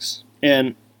psychedelics.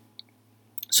 And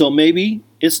so maybe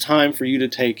it's time for you to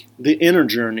take the inner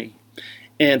journey.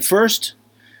 And first,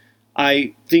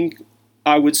 I think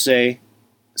I would say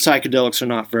psychedelics are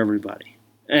not for everybody.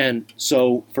 And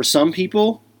so for some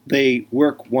people, they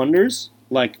work wonders,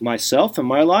 like myself in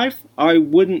my life. I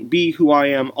wouldn't be who I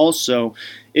am also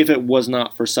if it was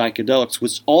not for psychedelics,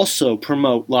 which also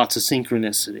promote lots of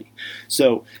synchronicity.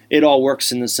 So it all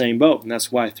works in the same boat, and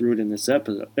that's why I threw it in this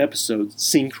episode,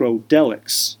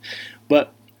 Synchrodelics.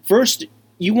 But first,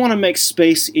 you want to make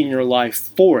space in your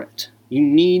life for it. You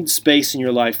need space in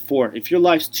your life for it. If your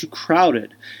life's too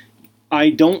crowded, I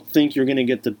don't think you're going to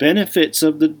get the benefits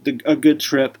of a good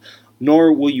trip,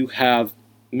 nor will you have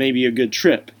maybe a good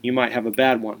trip. You might have a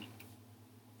bad one.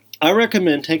 I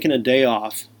recommend taking a day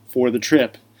off for the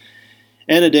trip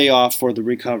and a day off for the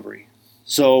recovery.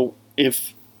 So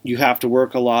if you have to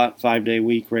work a lot, 5-day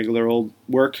week, regular old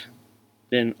work,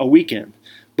 then a weekend.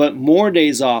 But more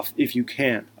days off if you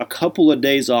can. A couple of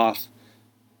days off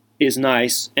is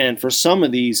nice, and for some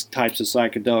of these types of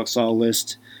psychedelics I'll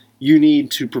list, you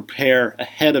need to prepare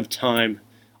ahead of time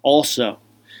also.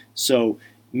 So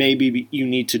maybe you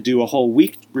need to do a whole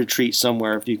week retreat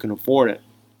somewhere if you can afford it.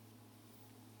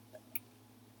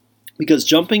 Because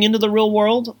jumping into the real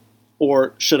world,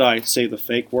 or should I say the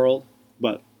fake world,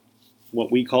 but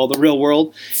what we call the real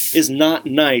world, is not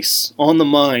nice on the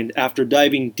mind after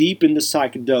diving deep into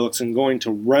psychedelics and going to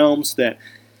realms that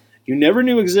you never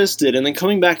knew existed, and then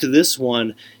coming back to this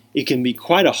one, it can be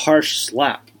quite a harsh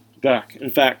slap back.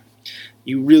 In fact,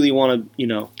 you really want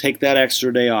to, take that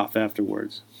extra day off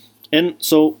afterwards. And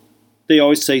so they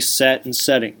always say set and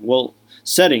setting. Well,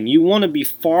 setting, you want to be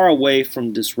far away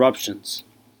from disruptions.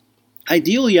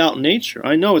 Ideally out in nature.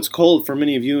 I know it's cold for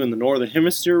many of you in the northern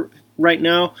hemisphere right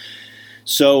now,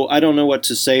 so I don't know what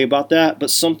to say about that, but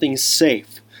something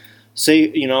safe.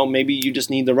 Say, maybe you just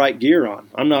need the right gear on.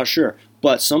 I'm not sure.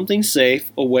 But something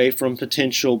safe away from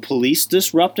potential police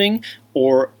disrupting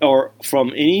or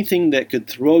from anything that could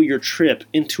throw your trip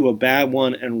into a bad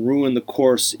one and ruin the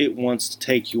course it wants to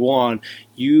take you on.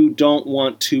 You don't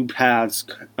want two paths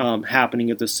happening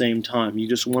at the same time. You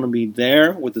just want to be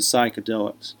there with the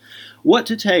psychedelics. What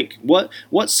to take? What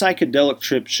psychedelic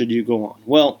trip should you go on?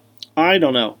 Well, I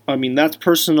don't know. I mean, that's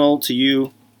personal to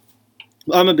you.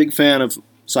 I'm a big fan of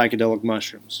psychedelic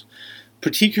mushrooms,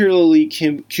 particularly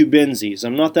cubensis.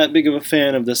 I'm not that big of a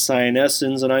fan of the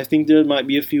cyanesins, and I think there might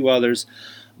be a few others,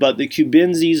 but the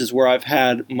cubensis is where I've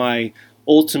had my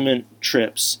ultimate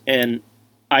trips, and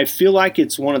I feel like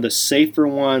it's one of the safer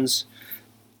ones,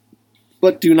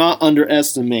 but do not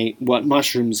underestimate what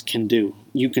mushrooms can do.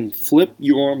 You can flip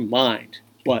your mind,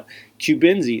 but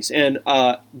cubensis and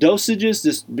dosages,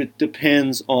 this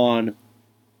depends on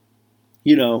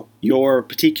your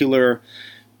particular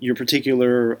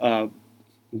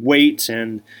weight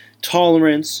and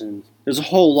tolerance, and there's a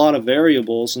whole lot of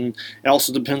variables, and it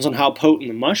also depends on how potent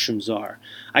the mushrooms are.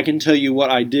 I can tell you what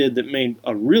I did that made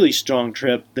a really strong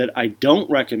trip that I don't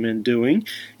recommend doing,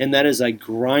 and that is I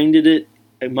grinded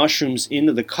mushrooms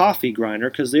into the coffee grinder,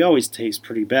 because they always taste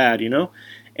pretty bad,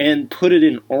 and put it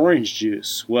in orange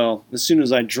juice. Well, as soon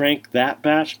as I drank that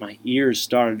batch, my ears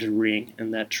started to ring,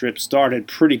 and that trip started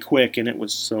pretty quick, and it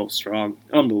was so strong.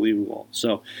 Unbelievable.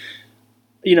 So,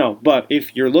 but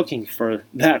if you're looking for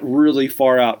that really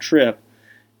far out trip,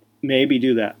 maybe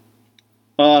do that.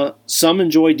 Some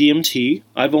enjoy DMT.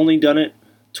 I've only done it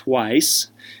twice,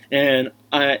 and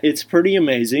it's pretty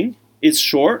amazing. It's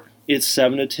short. It's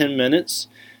 7 to 10 minutes.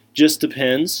 Just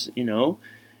depends,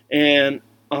 and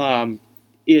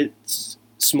it's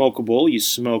smokable. You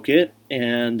smoke it,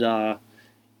 and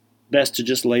best to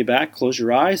just lay back, close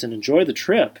your eyes, and enjoy the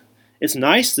trip. It's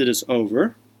nice that it's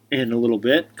over in a little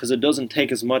bit, because it doesn't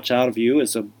take as much out of you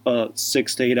as a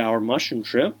 6 to 8 hour mushroom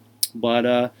trip,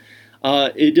 but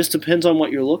it just depends on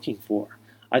what you're looking for.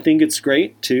 I think it's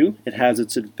great too. It has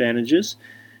its advantages.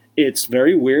 It's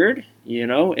very weird,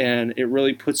 and it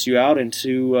really puts you out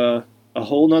into a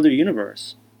whole nother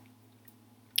universe.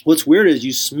 What's weird is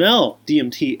you smell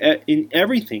DMT in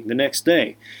everything the next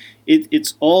day.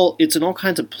 It's in all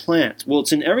kinds of plants. Well,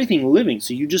 it's in everything living,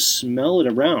 so you just smell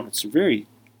it around. It's very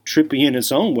trippy in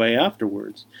its own way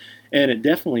afterwards, and it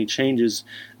definitely changes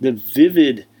the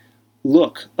vivid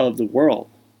look of the world.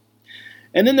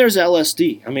 And then there's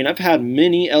LSD. I mean, I've had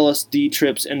many LSD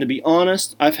trips, and to be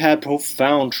honest, I've had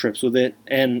profound trips with it,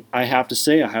 and I have to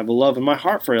say I have a love in my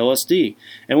heart for LSD.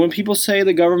 And when people say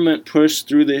the government pushed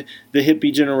through the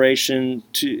hippie generation,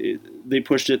 they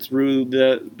pushed it through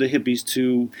the hippies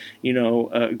to,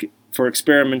 for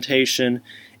experimentation,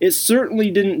 it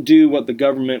certainly didn't do what the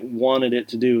government wanted it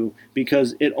to do,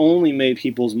 because it only made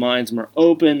people's minds more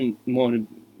open,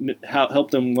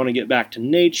 help them want to get back to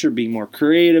nature, be more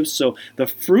creative. So the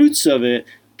fruits of it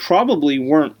probably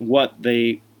weren't what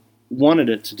they wanted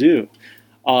it to do.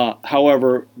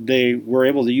 However, they were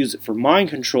able to use it for mind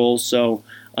control. So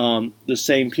the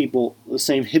same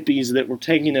hippies that were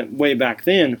taking it way back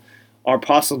then are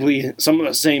possibly some of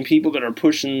the same people that are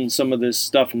pushing some of this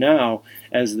stuff now,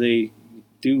 as they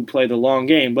do play the long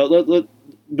game. But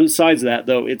besides that,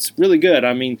 though, it's really good.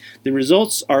 I mean, the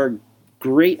results are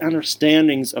great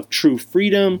understandings of true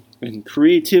freedom and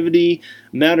creativity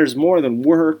matters more than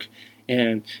work.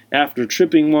 And after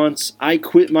tripping once, I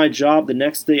quit my job the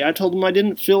next day. I told them I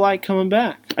didn't feel like coming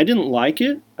back. I didn't like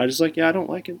it. I just I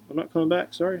don't like it. I'm not coming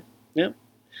back. Sorry. Yep.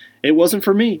 It wasn't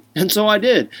for me. And so I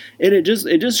did. And it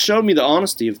just showed me the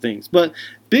honesty of things. But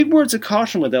big words of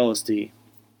caution with LSD.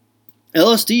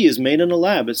 LSD is made in a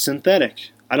lab. It's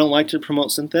synthetic. I don't like to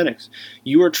promote synthetics.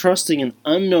 You are trusting an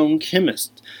unknown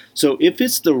chemist. So if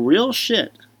it's the real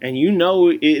shit, and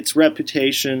its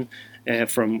reputation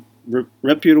from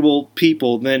reputable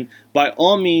people, then by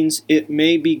all means it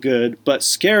may be good, but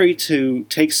scary to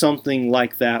take something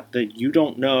like that you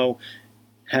don't know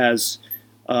has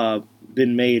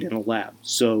been made in a lab.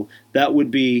 So that would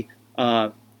be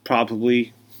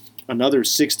probably another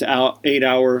 6 to 8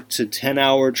 hour to 10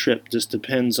 hour trip. Just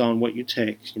depends on what you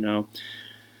take,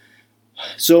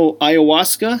 So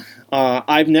ayahuasca,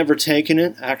 I've never taken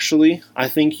it, actually. I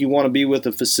think you want to be with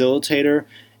a facilitator,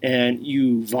 and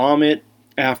you vomit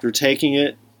after taking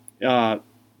it.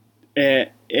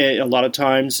 a lot of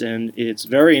times, and it's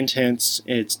very intense.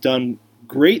 It's done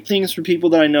great things for people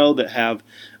that I know that have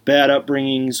bad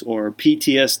upbringings or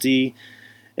PTSD.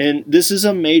 And this is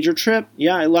a major trip.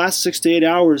 Yeah, it lasts 6 to 8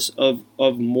 hours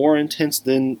of more intense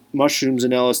than mushrooms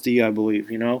and LSD, I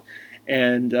believe,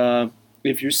 And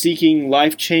if you're seeking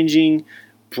life-changing,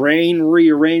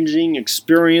 brain-rearranging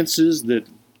experiences that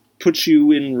put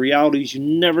you in realities you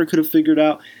never could have figured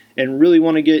out and really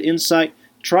want to get insight,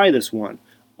 try this one.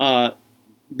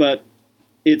 But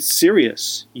it's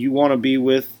serious. You want to be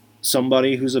with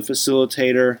somebody who's a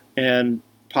facilitator, and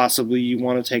possibly you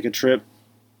want to take a trip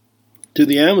to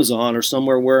the Amazon or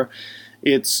somewhere where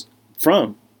it's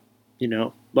from,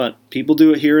 But people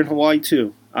do it here in Hawaii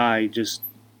too. I just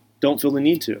don't feel the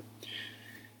need to.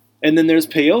 And then there's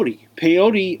peyote.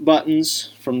 Peyote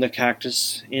buttons from the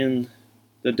cactus in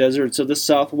the deserts of the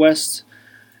Southwest.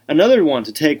 Another one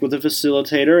to take with a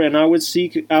facilitator, and I would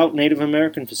seek out Native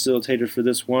American facilitators for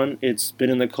this one. It's been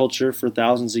in the culture for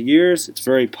thousands of years. It's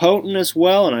very potent as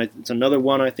well, and it's another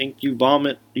one I think you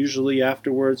vomit usually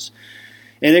afterwards.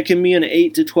 And it can be an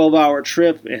 8 to 12 hour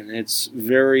trip, and it's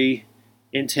very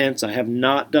intense. I have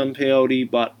not done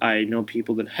peyote, but I know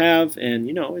people that have, and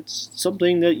it's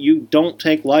something that you don't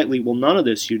take lightly. Well, none of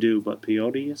this you do, but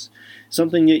peyote is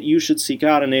something that you should seek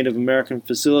out a Native American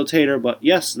facilitator. But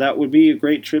yes, that would be a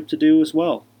great trip to do as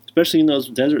well, especially in those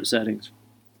desert settings.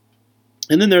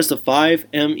 And then there's the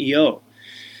 5-MeO.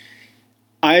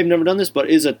 I've never done this, but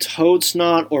it is a toad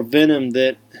snot or venom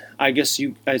that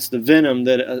it's the venom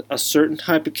that a certain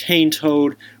type of cane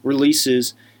toad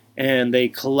releases, and they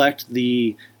collect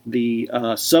the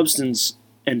substance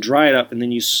and dry it up, and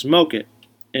then you smoke it.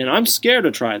 And I'm scared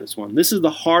to try this one. This is the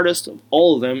hardest of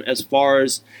all of them as far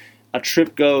as a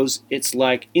trip goes. It's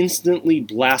like instantly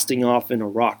blasting off in a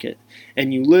rocket,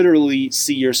 and you literally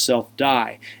see yourself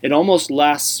die. It almost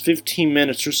lasts 15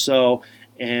 minutes or so,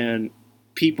 and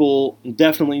people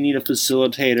definitely need a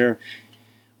facilitator.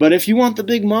 But if you want the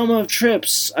big mama of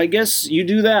trips, I guess you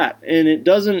do that. And it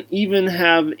doesn't even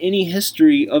have any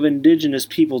history of indigenous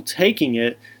people taking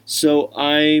it. So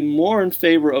I'm more in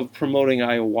favor of promoting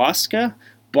ayahuasca.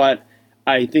 But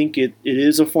I think it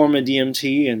is a form of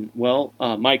DMT.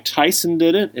 And, Mike Tyson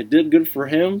did it. It did good for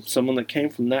him. Someone that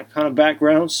came from that kind of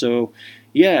background. So,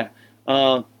 yeah.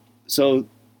 So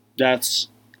that's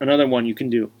another one you can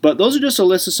do. But those are just a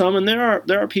list of some, and there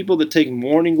are people that take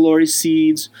morning glory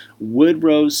seeds, wood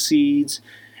rose seeds,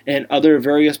 and other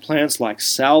various plants like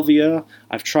salvia.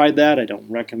 I've tried that. I don't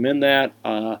recommend that.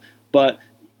 But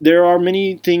there are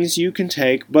many things you can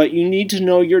take, but you need to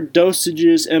know your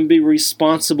dosages and be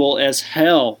responsible as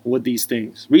hell with these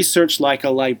things. Research like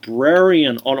a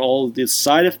librarian on all of the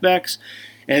side effects,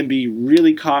 and be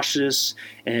really cautious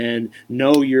and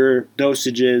know your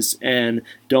dosages, and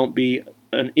don't be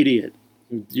an idiot.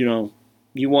 You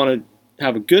want to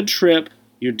have a good trip.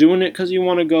 You're doing it because you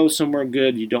want to go somewhere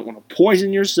good. You don't want to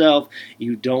poison yourself.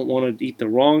 You don't want to eat the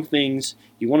wrong things.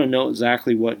 You want to know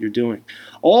exactly what you're doing.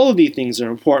 All of these things are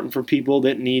important for people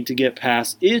that need to get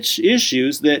past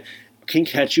issues that can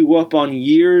catch you up on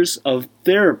years of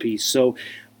therapy. So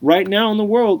right now in the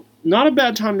world, not a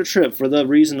bad time to trip for the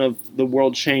reason of the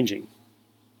world changing.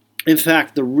 In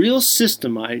fact, the real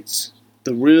systemites,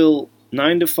 the real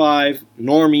 9-to-5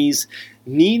 normies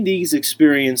need these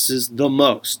experiences the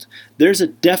most. There's a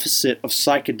deficit of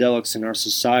psychedelics in our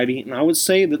society, and I would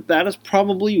say that is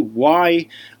probably why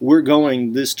we're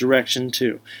going this direction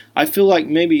too. I feel like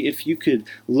maybe if you could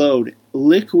load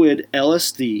liquid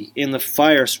LSD in the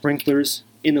fire sprinklers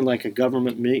in like a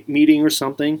government meeting or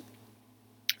something,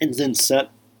 and then set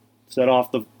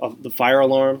off the fire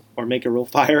alarm or make a real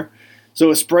fire, so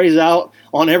it sprays out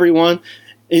on everyone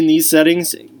in these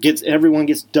settings, everyone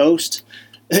gets dosed,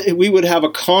 we would have a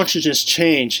consciousness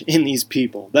change in these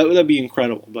people. That would be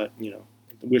incredible, but,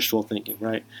 wishful thinking,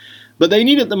 right? But they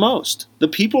need it the most. The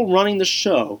people running the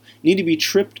show need to be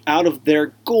tripped out of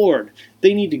their gourd.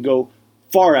 They need to go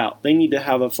far out. They need to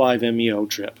have a 5-MeO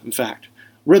trip, in fact.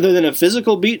 Rather than a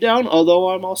physical beatdown, although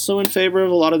I'm also in favor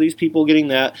of a lot of these people getting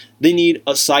that, they need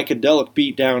a psychedelic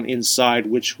beatdown inside,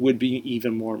 which would be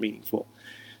even more meaningful.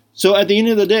 So at the end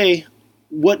of the day,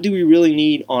 what do we really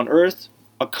need on Earth?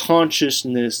 A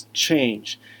consciousness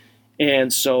change.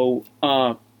 And so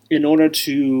in order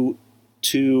to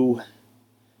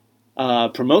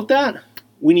promote that,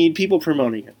 we need people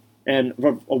promoting it, and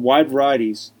a wide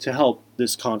varieties to help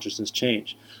this consciousness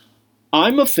change.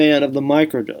 I'm a fan of the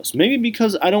microdose, maybe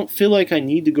because I don't feel like I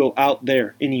need to go out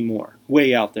there anymore,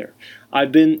 way out there.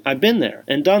 I've been there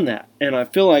and done that, and I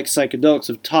feel like psychedelics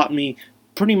have taught me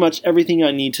pretty much everything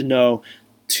I need to know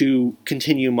to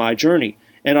continue my journey.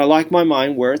 And I like my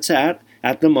mind where it's at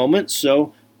the moment,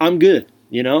 so I'm good.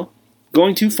 you know?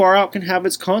 Going too far out can have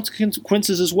its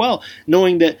consequences as well,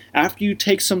 knowing that after you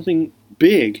take something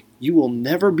big, you will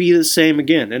never be the same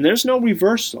again. And there's no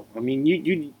reversal. I mean,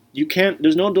 you can't,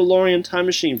 there's no DeLorean time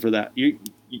machine for that.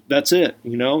 That's it,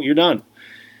 you know, you're done.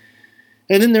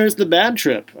 And then there's the bad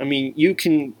trip. I mean, you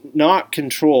can not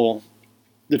control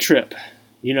the trip,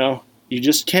 you know, you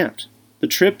just can't. The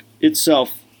trip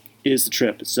itself is the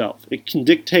trip itself. It can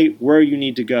dictate where you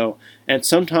need to go, and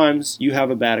sometimes you have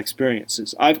a bad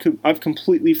experiences. I've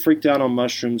completely freaked out on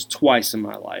mushrooms twice in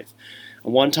my life.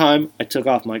 One time, I took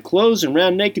off my clothes and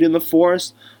ran naked in the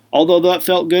forest. Although that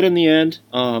felt good in the end,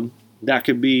 that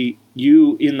could be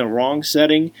you in the wrong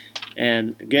setting.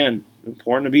 And again,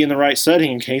 important to be in the right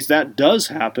setting in case that does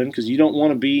happen, because you don't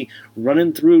want to be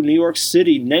running through New York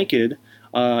City naked.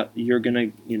 You're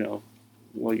gonna, you know,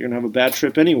 well, you're gonna have a bad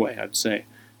trip anyway, I'd say.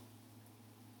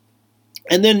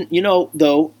 And then, you know,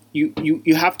 though,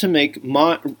 you have to make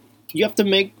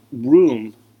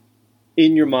room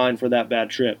in your mind for that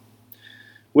bad trip.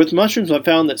 With mushrooms, I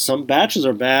found that some batches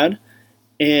are bad,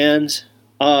 and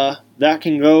that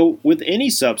can go with any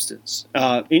substance.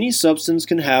 Any substance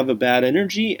can have a bad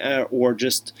energy, or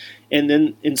just, and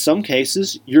then in some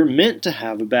cases, you're meant to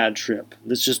have a bad trip.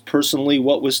 That's just personally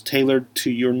what was tailored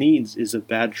to your needs is a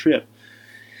bad trip.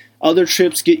 Other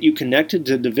trips get you connected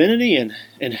to divinity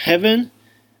and heaven,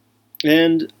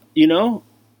 and, you know,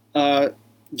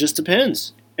 just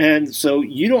depends. And so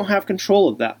you don't have control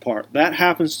of that part. That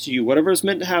happens to you. Whatever is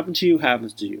meant to happen to you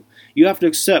happens to you. You have to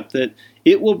accept that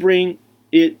it will bring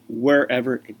it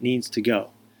wherever it needs to go.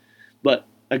 But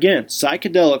again,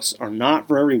 psychedelics are not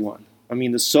for everyone. I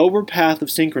mean, the sober path of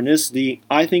synchronicity,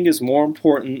 I think, is more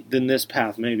important than this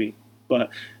path, maybe.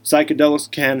 But psychedelics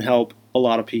can help a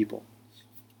lot of people.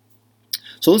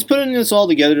 So let's put this all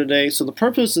together today. So the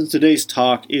purpose of today's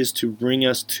talk is to bring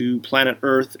us to planet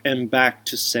Earth and back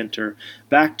to center,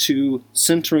 back to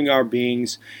centering our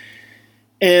beings.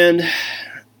 And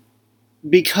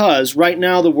because right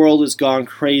now the world has gone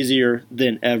crazier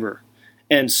than ever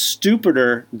and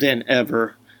stupider than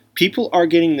ever, people are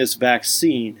getting this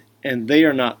vaccine and they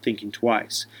are not thinking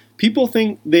twice. People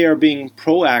think they are being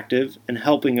proactive and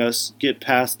helping us get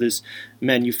past this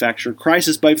manufactured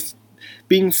crisis by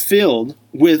being filled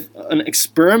with an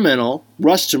experimental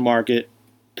rush-to-market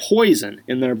poison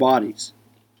in their bodies.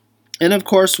 And of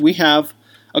course, we have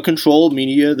a controlled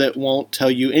media that won't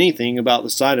tell you anything about the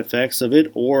side effects of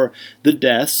it or the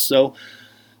deaths. So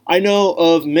I know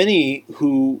of many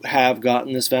who have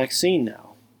gotten this vaccine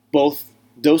now, both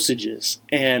dosages,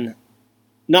 and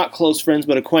not close friends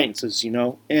but acquaintances, you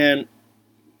know. And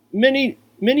many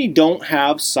don't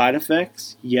have side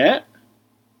effects yet.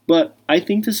 But I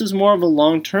think this is more of a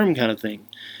long-term kind of thing.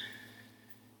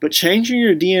 But changing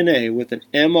your DNA with an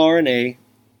mRNA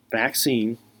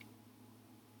vaccine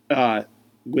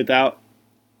without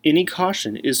any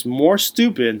caution is more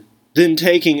stupid than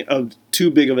taking too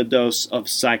big of a dose of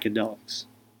psychedelics.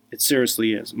 It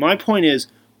seriously is. My point is,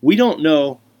 we don't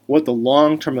know what the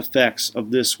long-term effects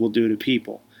of this will do to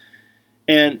people.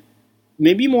 And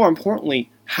maybe more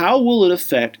importantly, how will it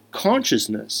affect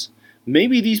consciousness?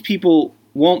 Maybe these people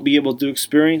won't be able to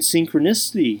experience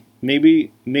synchronicity.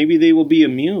 Maybe they will be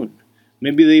immune.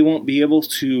 Maybe they won't be able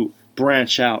to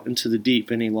branch out into the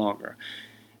deep any longer.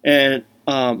 And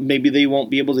maybe they won't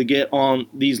be able to get on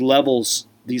these levels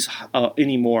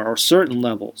anymore, or certain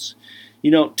levels.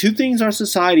 You know, two things our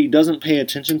society doesn't pay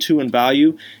attention to and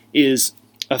value is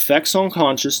effects on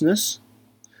consciousness.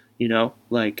 You know,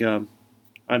 like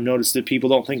I've noticed that people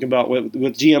don't think about with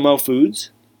GMO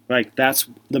foods. Like, that's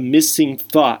the missing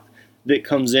thought that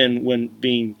comes in when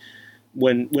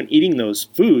eating those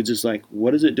foods, is like,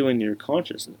 what is it doing to your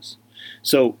consciousness?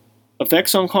 So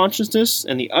effects on consciousness,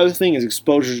 and the other thing is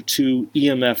exposure to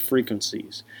EMF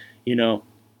frequencies, you know.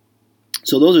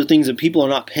 So those are things that people are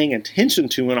not paying attention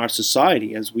to in our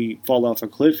society as we fall off a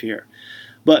cliff here.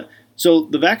 But so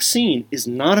the vaccine is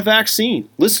not a vaccine.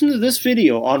 Listen to this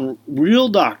video on real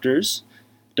doctors,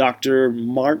 Dr.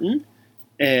 Martin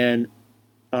and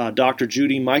Dr.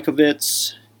 Judy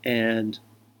Mikovits, and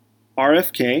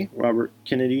RFK, Robert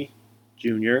Kennedy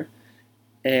Jr.,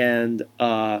 and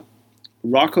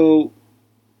Rocco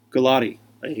Galati,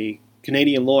 a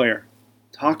Canadian lawyer,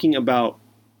 talking about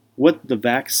what the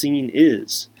vaccine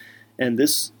is. And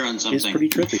this is pretty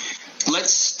trippy.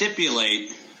 Let's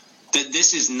stipulate that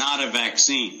this is not a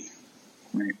vaccine.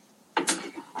 Right.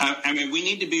 I mean, we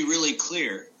need to be really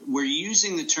clear. We're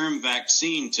using the term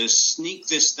vaccine to sneak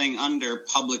this thing under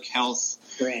public health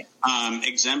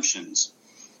exemptions.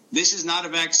 This is not a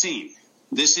vaccine.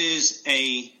 This is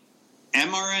a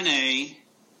mRNA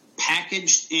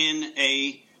packaged in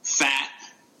a fat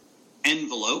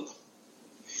envelope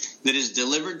that is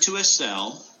delivered to a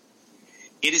cell.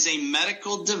 It is a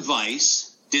medical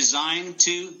device designed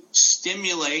to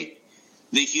stimulate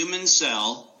the human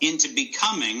cell into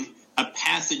becoming a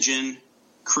pathogen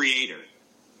creator.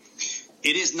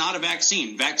 It is not a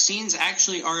vaccine. Vaccines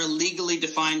actually are a legally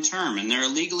defined term, and they're a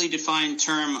legally defined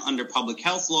term under public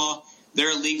health law.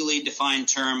 They're a legally defined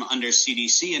term under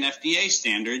CDC and FDA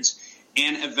standards,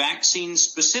 and a vaccine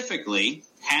specifically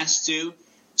has to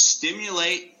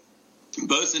stimulate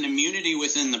both an immunity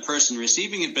within the person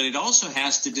receiving it, but it also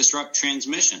has to disrupt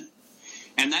transmission.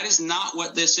 And that is not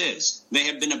what this is. They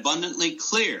have been abundantly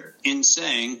clear in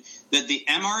saying that the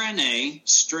mRNA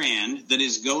strand that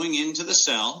is going into the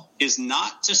cell is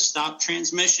not to stop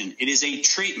transmission. It is a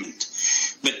treatment.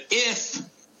 But if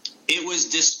it was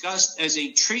discussed as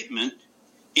a treatment,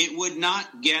 it would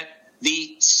not get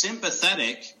the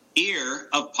sympathetic ear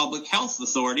of public health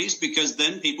authorities, because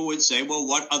then people would say, well,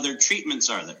 what other treatments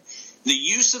are there? The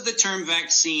use of the term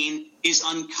vaccine is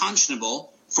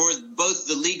unconscionable for both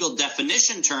the legal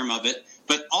definition term of it,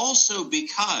 but also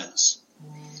because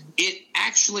it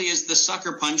actually is the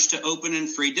sucker punch to open and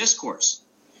free discourse.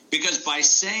 Because by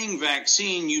saying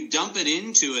vaccine, you dump it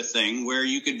into a thing where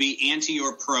you could be anti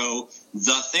or pro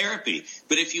the therapy.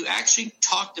 But if you actually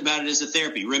talked about it as a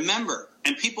therapy, remember,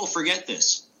 and people forget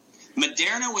this,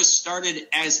 Moderna was started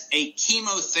as a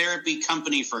chemotherapy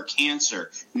company for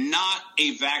cancer, not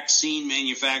a vaccine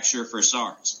manufacturer for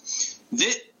SARS.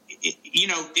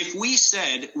 If we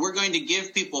said we're going to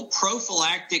give people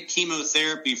prophylactic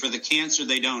chemotherapy for the cancer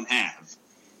they don't have,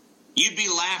 you'd be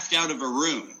laughed out of a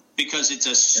room because it's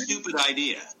a stupid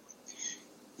idea.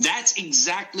 That's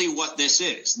exactly what this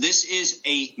is. This is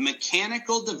a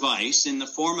mechanical device in the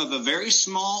form of a very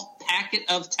small packet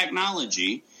of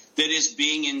technology that is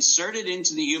being inserted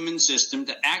into the human system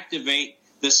to activate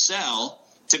the cell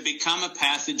to become a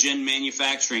pathogen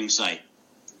manufacturing site.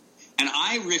 And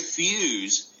I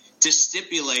refuse to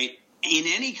stipulate in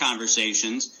any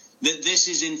conversations that this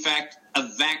is in fact a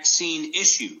vaccine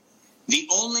issue. The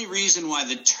only reason why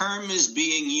the term is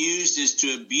being used is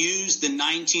to abuse the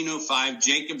 1905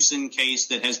 Jacobson case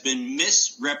that has been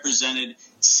misrepresented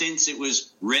since it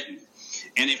was written.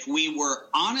 And if we were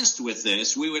honest with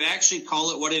this, we would actually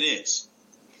call it what it is.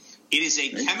 It is a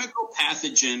chemical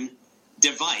pathogen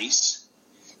device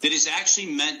that is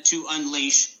actually meant to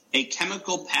unleash a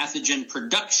chemical pathogen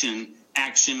production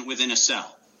action within a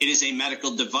cell. It is a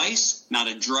medical device, not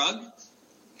a drug,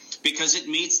 because it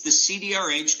meets the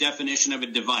CDRH definition of a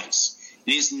device.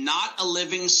 It is not a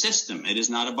living system. It is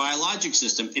not a biologic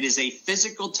system. It is a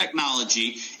physical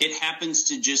technology. It happens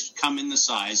to just come in the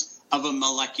size of a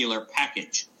molecular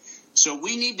package. So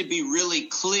we need to be really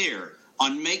clear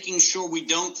on making sure we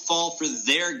don't fall for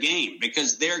their game,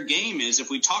 because their game is, if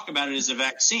we talk about it as a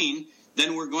vaccine,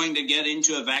 then we're going to get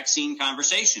into a vaccine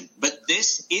conversation. But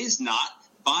this is not,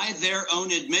 by their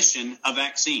own admission, a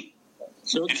vaccine.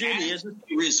 So, and Judy, as a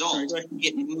result,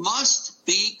 it must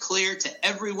be clear to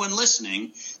everyone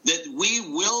listening that we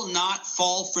will not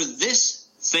fall for this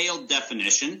failed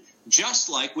definition, just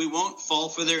like we won't fall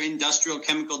for their industrial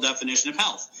chemical definition of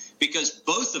health, because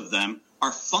both of them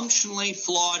are functionally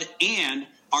flawed and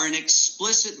are an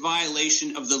explicit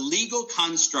violation of the legal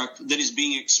construct that is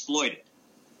being exploited.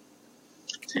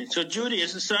 So, Judy,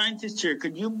 as a scientist here,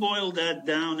 could you boil that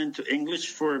down into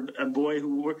English for a boy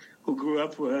who grew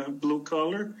up blue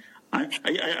collar?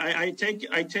 I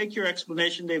take your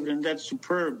explanation, David, and that's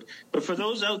superb. But for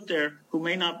those out there who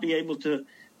may not be able to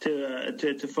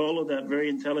follow that very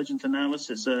intelligent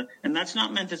analysis, and that's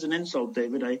not meant as an insult,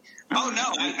 David. I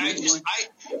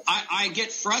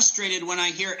get frustrated when I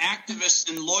hear activists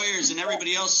and lawyers and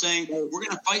everybody else saying we're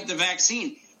going to fight the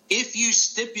vaccine. If you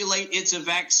stipulate it's a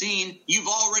vaccine, you've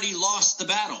already lost the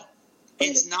battle.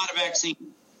 It's not a vaccine.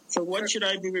 So what should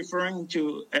I be referring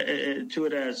to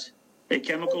it as? A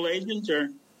chemical agent, or?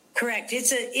 Correct.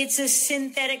 It's a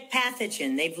synthetic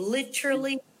pathogen. They've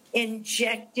literally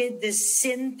injected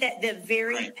the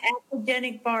very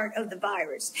pathogenic part of the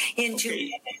virus into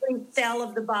every cell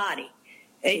of the body.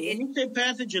 When you say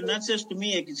pathogen, that says to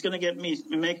me it's going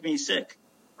to make me sick.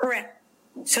 Correct.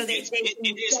 So it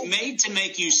is made to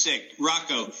make you sick,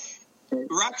 Rocco.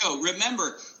 Rocco,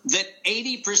 remember that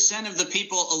 80% of the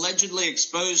people allegedly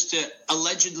exposed to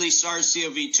allegedly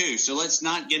SARS-CoV-2, so let's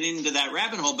not get into that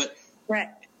rabbit hole, but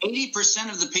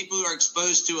 80% of the people who are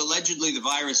exposed to allegedly the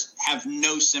virus have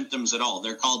no symptoms at all.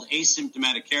 They're called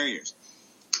asymptomatic carriers.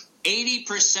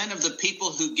 80% of the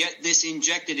people who get this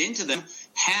injected into them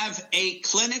have a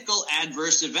clinical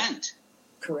adverse event.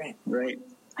 Correct. Right.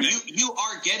 You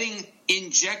are getting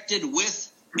injected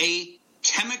with a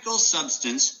chemical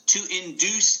substance to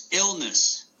induce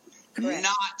illness,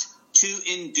 not to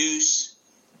induce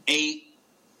a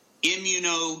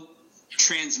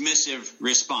immunotransmissive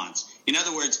response. In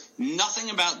other words, nothing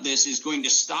about this is going to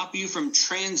stop you from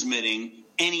transmitting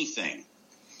anything.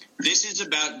 This is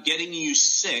about getting you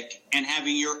sick and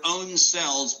having your own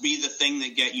cells be the thing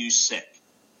that get you sick.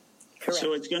 Correct.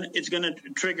 So it's going to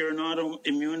trigger an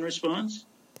autoimmune response?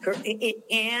 It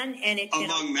can, and it can.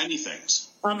 Among many things.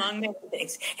 Among many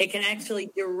things. It can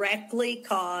actually directly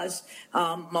cause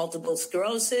multiple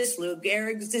sclerosis, Lou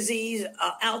Gehrig's disease,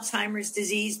 Alzheimer's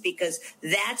disease, because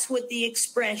that's what the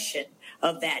expression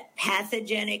of that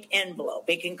pathogenic envelope.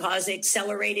 It can cause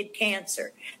accelerated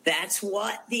cancer. That's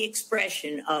what the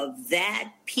expression of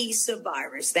that piece of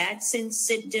virus, that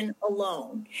syncytin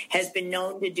alone, has been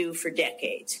known to do for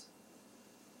decades.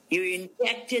 You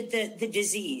injected the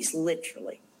disease,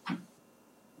 literally.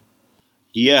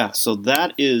 Yeah, so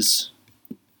that was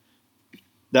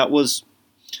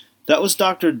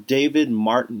Dr. David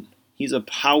Martin. He's a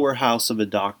powerhouse of a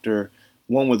doctor,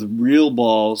 one with real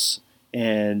balls,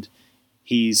 and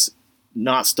he's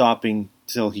not stopping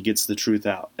till he gets the truth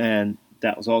out. And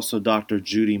that was also Dr.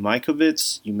 Judy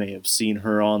Mikovits. You may have seen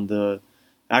her on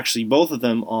actually both of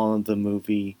them on the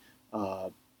movie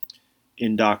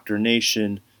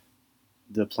Indoctrination,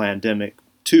 The Plandemic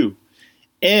 2.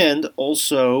 And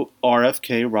also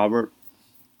RFK, Robert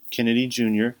Kennedy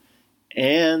Jr.,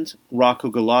 and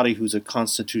Rocco Galati, who's a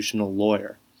constitutional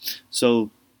lawyer. So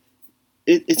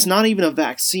it's not even a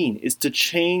vaccine. It's to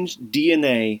change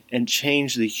DNA and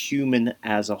change the human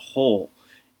as a whole.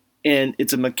 And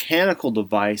it's a mechanical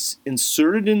device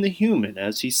inserted in the human,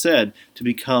 as he said, to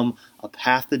become a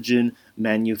pathogen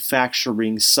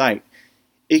manufacturing site.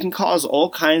 It can cause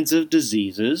all kinds of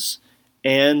diseases,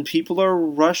 and people are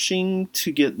rushing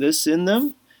to get this in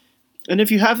them. And if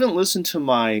you haven't listened to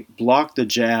my Block the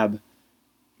Jab,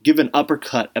 Give an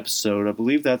Uppercut episode, I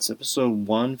believe that's episode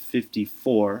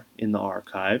 154 in the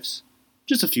archives,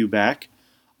 just a few back,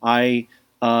 I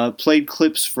played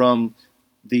clips from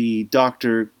the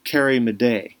Dr. Carrie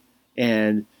Madej,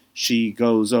 and she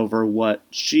goes over what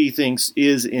she thinks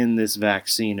is in this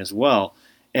vaccine as well.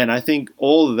 And I think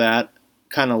all of that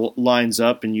kind of lines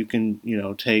up, and you can,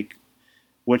 take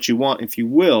what you want, if you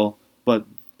will, but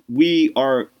we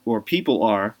are, or people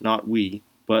are, not we,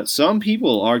 but some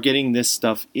people are getting this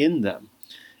stuff in them.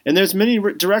 And there's many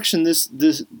directions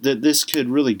this could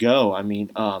really go. I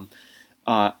mean, I'll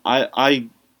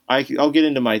get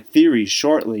into my theories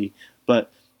shortly,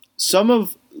 but some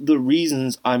of the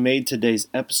reasons I made today's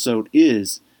episode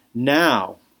is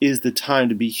now is the time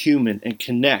to be human and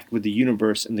connect with the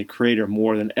universe and the Creator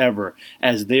more than ever,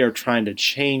 as they are trying to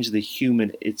change the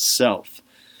human itself.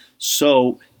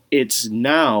 So it's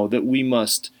now that we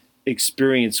must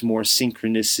experience more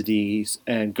synchronicities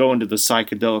and go into the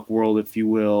psychedelic world, if you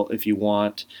will, if you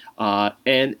want.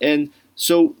 And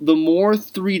so the more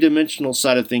three-dimensional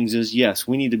side of things is, yes,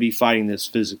 we need to be fighting this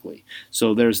physically.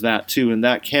 So there's that too, and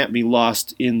that can't be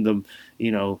lost in the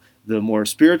more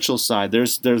spiritual side.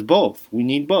 There's both. We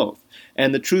need both,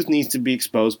 and the truth needs to be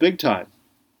exposed big time.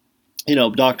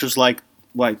 Doctors like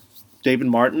David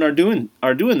Martin are doing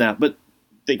that, but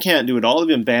they can't do it all. They've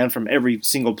been banned from every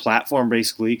single platform,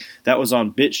 basically. That was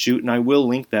on BitChute, and I will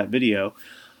link that video.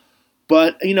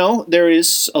 But, there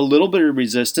is a little bit of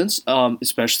resistance,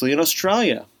 especially in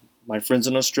Australia. My friends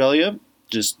in Australia,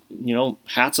 just,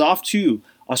 hats off to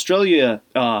Australia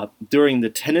during the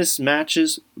tennis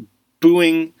matches,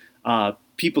 booing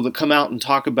people that come out and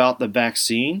talk about the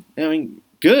vaccine. I mean,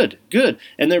 good.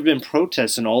 And there have been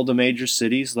protests in all the major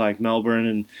cities like Melbourne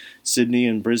and Sydney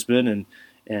and Brisbane and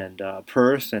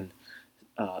Perth and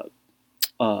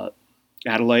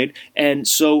Adelaide. And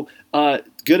so,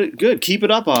 good. Keep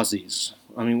it up, Aussies.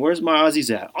 I mean, where's my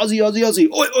Aussies at? Aussie.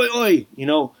 Oi, oi, oi.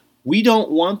 We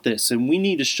don't want this, and we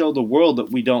need to show the world that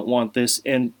we don't want this,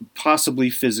 and possibly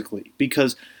physically,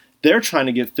 because they're trying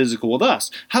to get physical with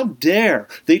us. How dare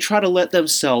they try to let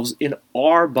themselves in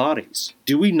our bodies?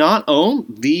 Do we not own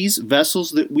these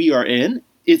vessels that we are in?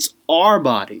 It's our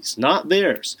bodies, not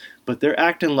theirs. But they're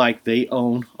acting like they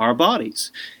own our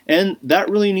bodies. And that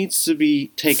really needs to be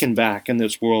taken back in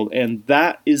this world. And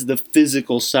that is the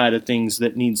physical side of things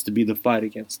that needs to be the fight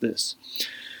against this.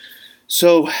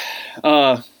 So,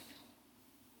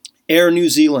 Air New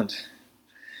Zealand.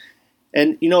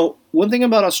 And, one thing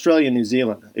about Australia and New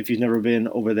Zealand, if you've never been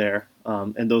over there,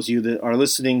 and those of you that are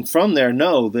listening from there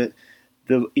know that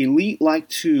the elite like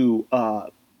to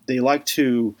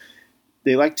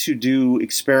they like to do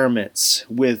experiments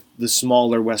with the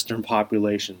smaller Western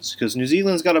populations, because New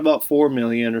Zealand's got about 4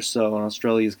 million or so, and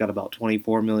Australia's got about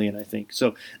 24 million, I think.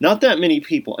 So not that many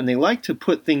people, and they like to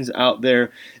put things out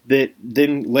there that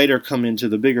then later come into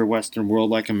the bigger Western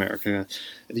world, like America,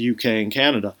 the UK, and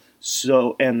Canada,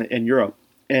 so and Europe.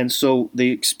 And so they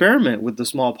experiment with the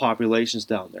small populations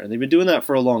down there, and they've been doing that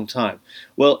for a long time.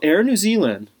 Well, Air New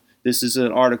Zealand, this is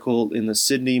an article in the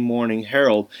Sydney Morning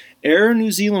Herald. Air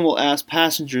New Zealand will ask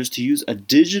passengers to use a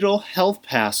digital health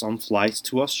pass on flights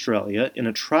to Australia in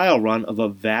a trial run of a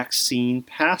vaccine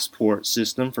passport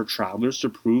system for travelers to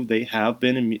prove they have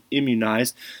been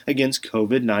immunized against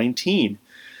COVID-19.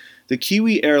 The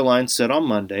Kiwi airline said on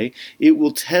Monday it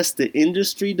will test the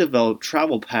industry-developed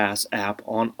Travel Pass app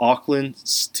on Auckland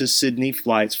to Sydney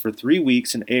flights for 3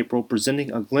 weeks in April,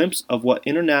 presenting a glimpse of what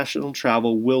international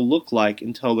travel will look like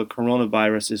until the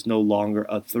coronavirus is no longer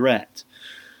a threat.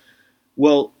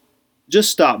 Well, just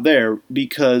stop there,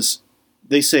 because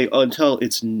they say until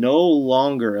it's no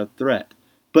longer a threat.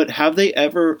 But have they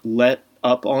ever let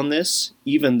up on this?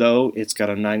 Even though it's got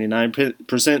a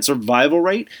 99% survival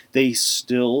rate, they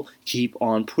still keep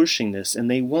on pushing this,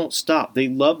 and they won't stop. They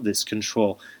love this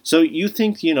control. So you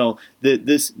think,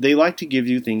 that they like to give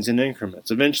you things in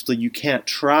increments. Eventually you can't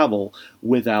travel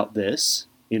without this,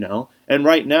 And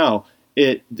right now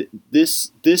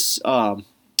this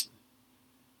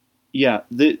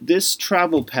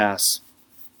Travel Pass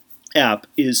app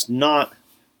is not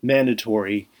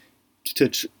mandatory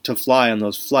to fly on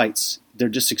those flights. They're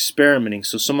just experimenting,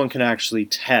 so someone can actually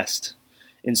test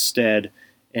instead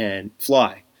and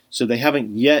fly. So they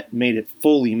haven't yet made it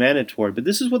fully mandatory, but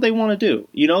this is what they want to do.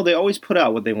 They always put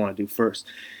out what they want to do first.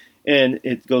 And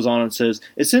it goes on and says,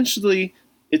 it's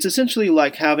essentially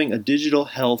like having a digital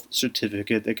health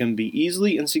certificate that can be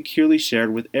easily and securely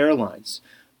shared with airlines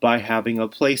by having a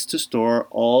place to store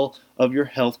all of your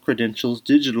health credentials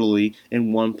digitally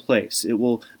in one place. It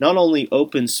will not only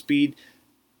speed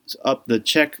up the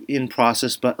check-in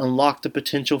process, but unlock the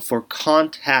potential for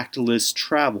contactless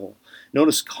travel.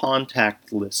 Notice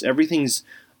contactless. Everything's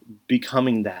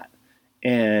becoming that.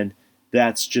 And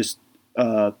that's just,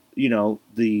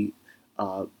 the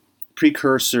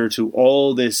precursor to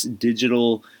all this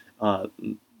digital,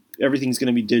 everything's going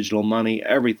to be digital money,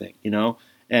 everything,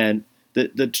 And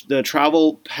the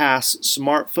Travel Pass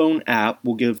smartphone app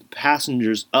will give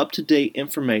passengers up-to-date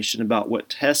information about what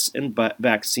tests and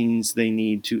vaccines they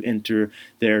need to enter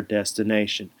their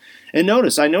destination. And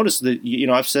I noticed that,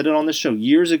 I've said it on the show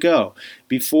years ago,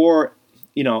 before,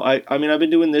 I've been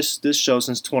doing this show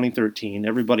since 2013.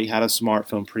 Everybody had a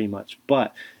smartphone pretty much,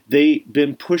 but they've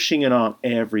been pushing it on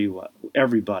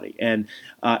everybody, and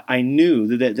I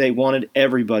knew that they wanted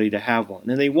everybody to have one,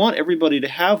 and they want everybody to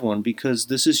have one because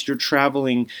this is your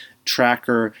traveling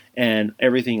tracker and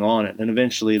everything on it, and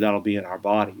eventually that'll be in our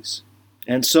bodies.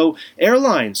 And so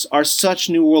airlines are such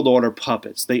New World Order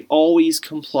puppets. They always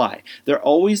comply. They're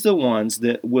always the ones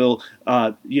that will,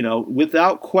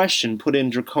 without question put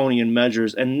in draconian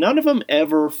measures, and none of them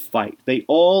ever fight. They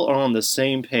all are on the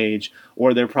same page,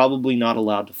 or they're probably not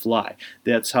allowed to fly.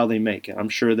 That's how they make it. I'm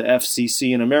sure the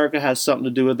FCC in America has something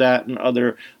to do with that, and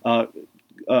other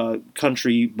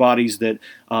country bodies that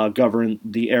govern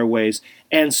the airways.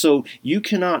 And so you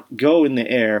cannot go in the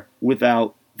air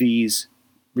without these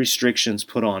restrictions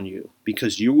put on you,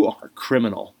 because you are a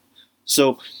criminal.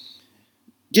 So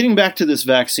getting back to this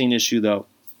vaccine issue, though,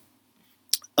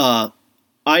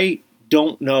 I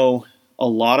don't know a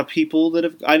lot of people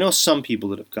I know some people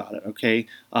that have got it, okay?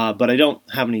 But I don't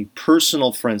have any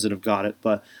personal friends that have got it,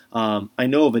 but I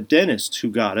know of a dentist who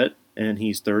got it, and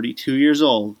he's 32 years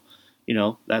old.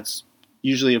 That's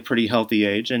usually a pretty healthy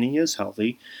age, and he is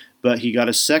healthy, but he got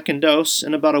a second dose,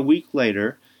 and about a week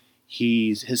later,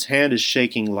 his hand is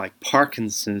shaking like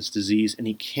Parkinson's disease, and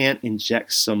he can't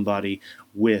inject somebody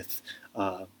with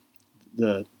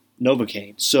the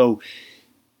Novocaine. So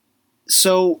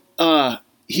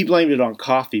he blamed it on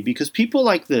coffee, because people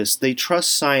like this, they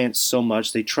trust science so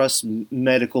much, they trust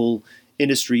medical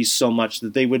industries so much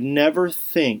that they would never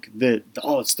think that,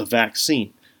 it's the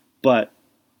vaccine. But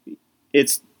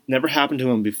it's never happened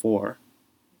to him before.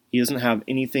 He doesn't have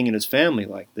anything in his family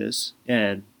like this,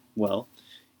 and,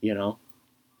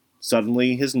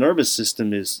 suddenly his nervous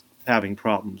system is having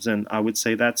problems, and I would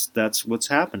say that's what's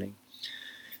happening.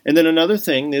 And then another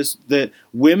thing is that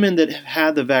women that have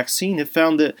had the vaccine have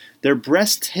found that their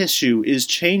breast tissue is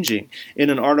changing. In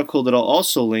an article that I'll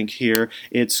also link here,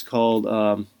 it's called,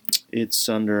 it's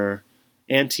under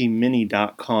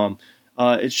antimini.com.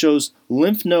 It shows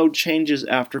lymph node changes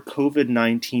after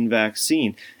COVID-19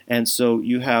 vaccine. And so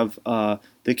you have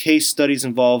the case studies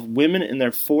involve women in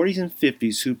their 40s and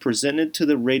 50s who presented to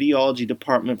the radiology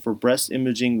department for breast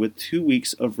imaging with 2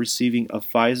 weeks of receiving a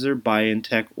Pfizer,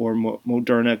 BioNTech, or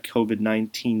Moderna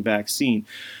COVID-19 vaccine.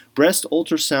 Breast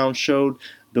ultrasound showed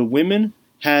the women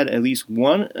had at least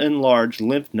one enlarged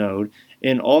lymph node.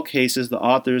 In all cases, the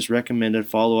authors recommended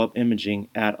follow-up imaging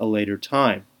at a later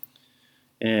time.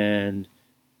 And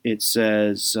it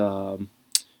says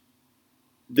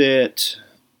that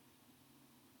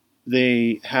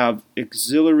they have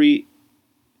axillary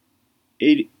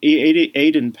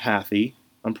adenopathy,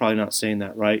 I'm probably not saying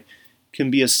that right,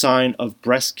 can be a sign of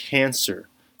breast cancer,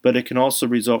 but it can also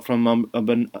result from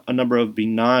a number of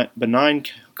benign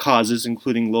causes,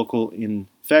 including local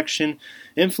infection,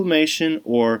 inflammation,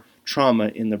 or trauma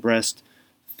in the breast,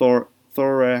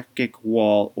 thoracic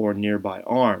wall, or nearby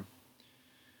arm.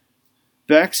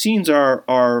 Vaccines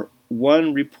are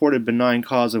one reported benign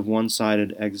cause of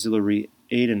one-sided axillary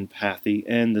adenopathy,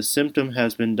 and the symptom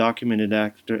has been documented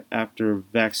after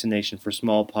vaccination for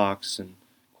smallpox and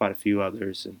quite a few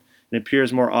others. And it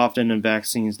appears more often in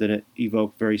vaccines that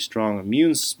evoke very strong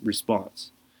immune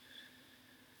response.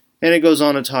 And it goes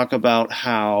on to talk about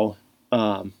how,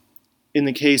 in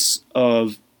the case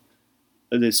of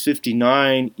this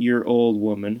 59-year-old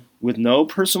woman with no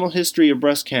personal history of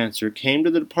breast cancer, came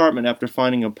to the department after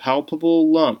finding a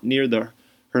palpable lump near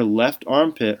her left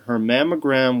armpit. Her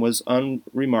mammogram was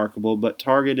unremarkable, but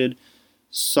targeted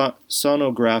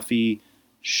sonography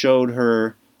showed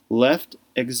her left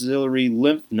axillary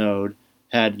lymph node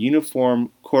had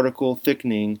uniform cortical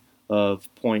thickening of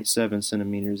 0.7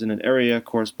 centimeters in an area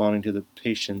corresponding to the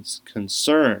patient's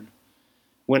concern.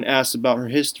 When asked about her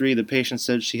history, the patient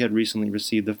said she had recently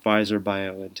received the Pfizer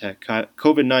BioNTech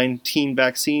COVID-19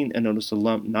 vaccine and noticed a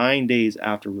lump 9 days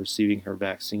after receiving her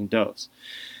vaccine dose.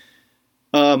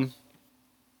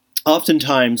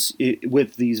 Oftentimes,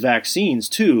 with these vaccines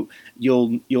too,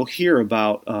 you'll hear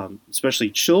about, especially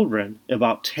children,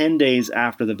 about 10 days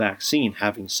after the vaccine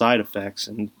having side effects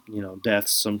and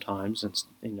deaths sometimes, and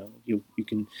you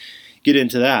can get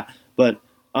into that. But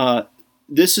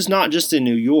this is not just in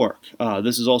New York.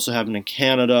 This is also happening in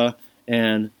Canada,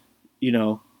 and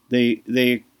this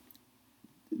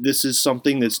is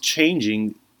something that's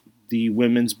changing the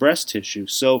women's breast tissue.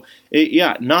 So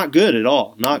not good at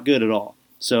all. Not good at all.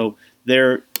 So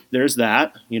there's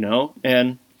that,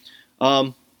 and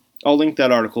I'll link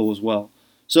that article as well.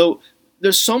 So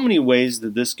there's so many ways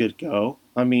that this could go.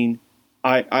 I mean,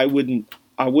 I wouldn't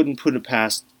put it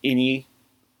past any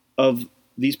of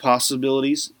these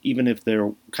possibilities, even if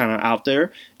they're kind of out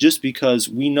there, just because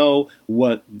we know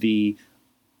what the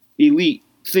elite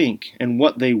think and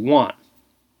what they want.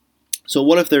 So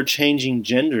what if they're changing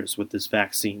genders with this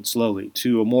vaccine slowly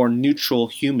to a more neutral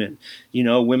human?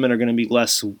 Women are going to be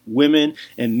less women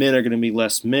and men are going to be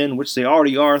less men, which they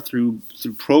already are through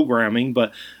programming,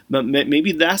 but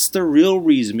maybe that's the real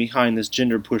reason behind this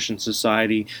gender push in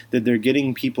society, that they're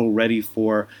getting people ready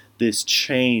for this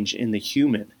change in the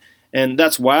human. And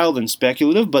that's wild and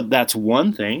speculative, but that's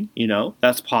one thing,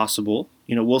 that's possible.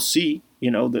 We'll see,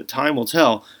 the time will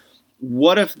tell.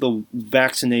 What if the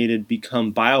vaccinated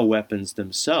become bioweapons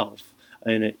themselves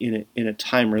in a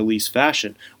time-release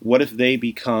fashion? What if they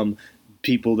become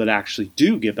people that actually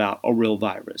do give out a real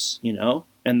virus,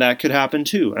 And that could happen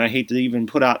too. And I hate to even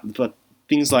put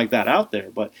things like that out there,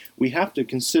 but we have to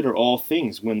consider all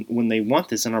things when they want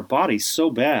this in our bodies so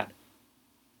bad.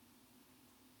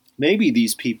 Maybe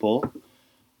these people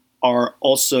are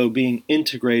also being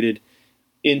integrated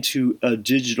into a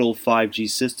digital 5G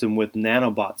system with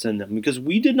nanobots in them, because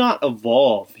we did not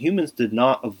evolve. Humans did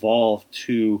not evolve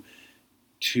to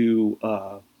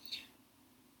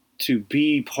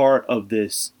be part of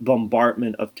this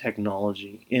bombardment of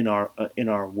technology in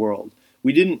our world.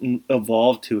 We didn't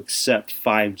evolve to accept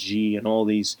 5G and all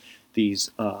this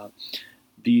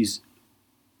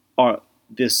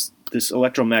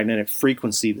electromagnetic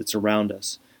frequency that's around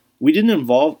us. We didn't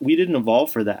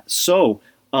evolve for that. So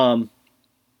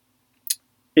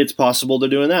it's possible they're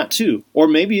doing that too. Or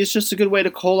maybe it's just a good way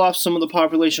to cool off some of the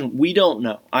population. We don't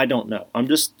know. I don't know. I'm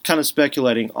just kind of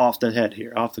speculating off the head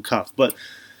here, off the cuff. But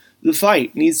the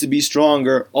fight needs to be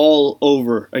stronger all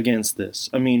over against this.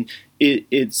 I mean,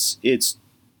 it's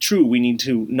true. We need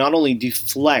to not only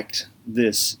deflect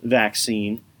this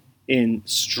vaccine in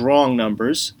strong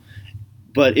numbers,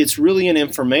 but it's really an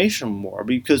information war,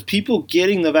 because people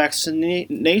getting the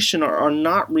vaccination are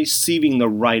not receiving the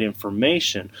right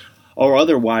information. or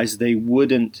otherwise they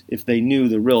wouldn't, if they knew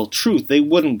the real truth, they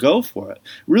wouldn't go for it.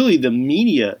 Really, the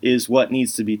media is what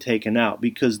needs to be taken out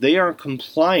because they are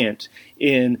compliant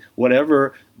in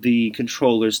whatever the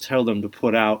controllers tell them to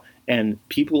put out, and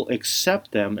people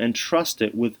accept them and trust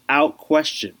it without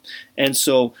question. And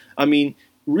so, I mean,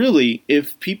 really,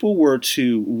 if people were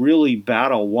to really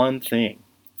battle one thing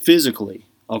physically,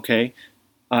 okay,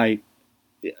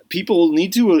 people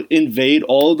need to invade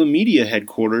all the media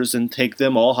headquarters and take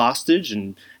them all hostage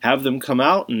and have them come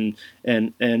out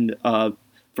and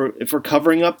for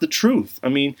covering up the truth. I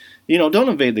mean, don't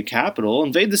invade the Capitol.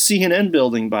 Invade the CNN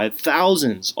building by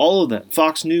thousands, all of them.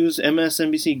 Fox News,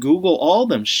 MSNBC, Google, all of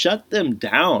them. Shut them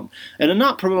down. And I'm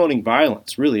not promoting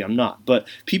violence, really, I'm not. But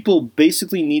people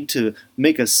basically need to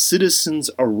make a citizen's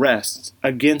arrest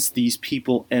against these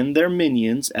people and their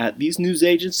minions at these news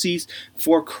agencies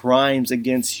for crimes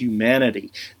against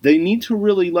humanity. They need to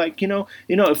really,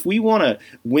 if we want to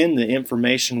win the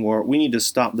information war, we need to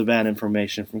stop the bad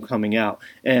information from coming out.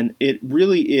 And it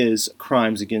really is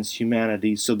crimes against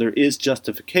humanity, so there is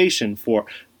justification for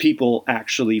people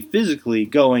actually physically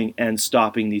going and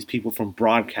stopping these people from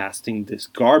broadcasting this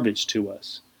garbage to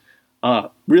us.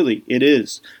 Really, it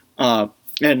is.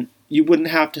 And you wouldn't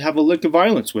have to have a lick of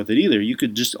violence with it either. You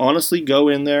could just honestly go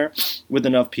in there with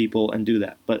enough people and do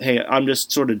that. But hey, I'm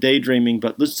just sort of daydreaming,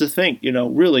 but let's just think,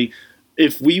 really,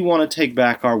 if we want to take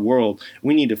back our world,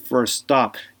 we need to first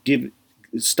stop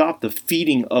the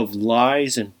feeding of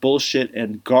lies and bullshit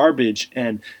and garbage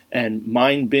and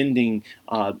mind-bending,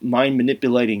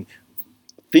 mind-manipulating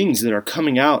things that are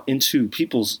coming out into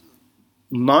people's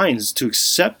minds to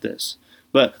accept this.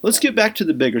 But let's get back to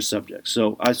the bigger subject.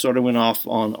 So I sort of went off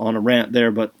on a rant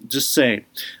there, but just saying,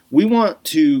 we want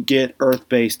to get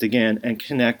earth-based again and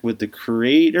connect with the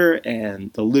Creator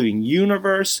and the living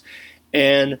universe,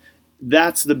 and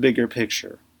that's the bigger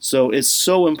picture. So it's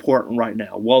so important right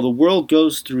now. While the world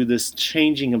goes through this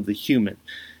changing of the human,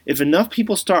 if enough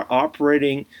people start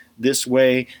operating this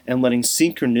way and letting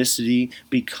synchronicity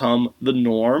become the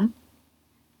norm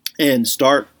and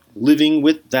start living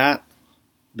with that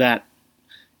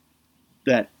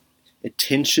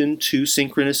attention to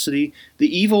synchronicity,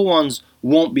 the evil ones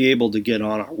won't be able to get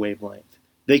on our wavelength.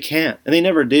 They can't, and they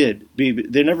never did.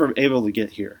 They're never able to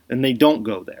get here, and they don't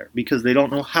go there because they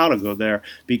don't know how to go there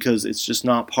because it's just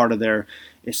not part of their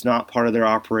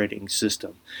operating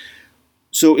system.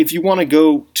 So if you want to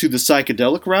go to the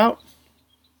psychedelic route,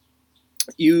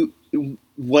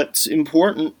 what's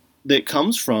important that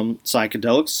comes from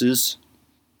psychedelics is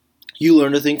you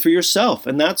learn to think for yourself,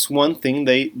 and that's one thing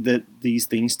that these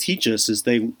things teach us is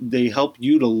they help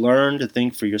you to learn to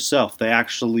think for yourself. They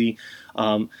actually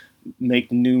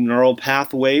make new neural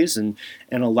pathways and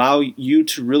allow you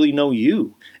to really know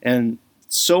you. And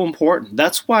it's so important.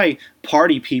 That's why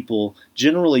party people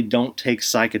generally don't take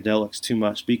psychedelics too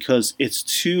much because it's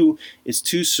too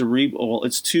cerebral.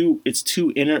 It's too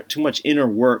much inner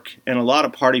work. And a lot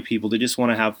of party people, they just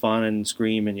want to have fun and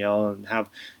scream and yell and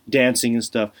have dancing and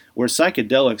stuff. Where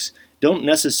psychedelics don't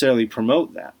necessarily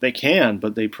promote that. They can,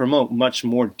 but they promote much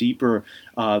more deeper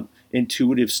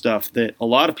intuitive stuff that a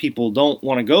lot of people don't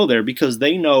want to go there because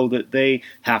they know that they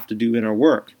have to do inner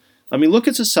work. I mean, look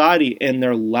at society and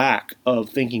their lack of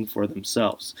thinking for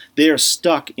themselves. They are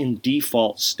stuck in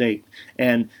default state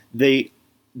and they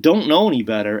don't know any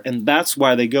better, and that's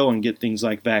why they go and get things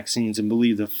like vaccines and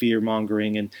believe the fear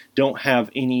mongering and don't have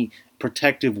any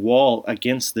protective wall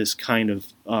against this kind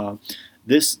of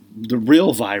the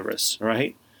real virus,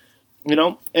 right?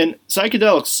 And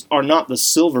psychedelics are not the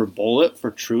silver bullet for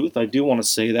truth. I do want to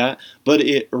say that, but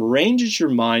it arranges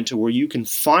your mind to where you can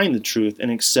find the truth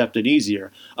and accept it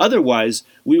easier. Otherwise,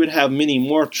 we would have many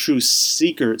more true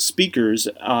speakers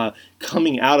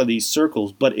coming out of these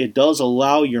circles, but it does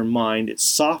allow your mind, it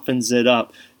softens it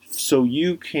up so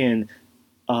you can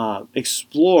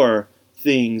explore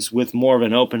things with more of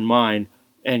an open mind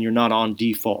and you're not on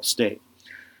default state.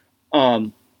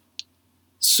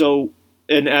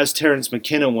 And as Terence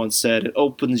McKenna once said, it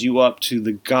opens you up to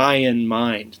the Gaian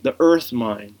mind, the earth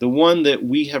mind, the one that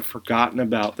we have forgotten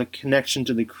about, the connection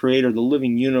to the Creator, the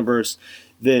living universe,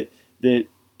 that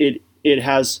it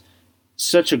has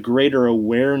such a greater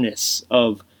awareness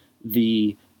of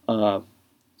the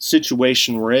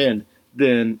situation we're in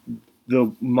than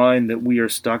the mind that we are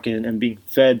stuck in and being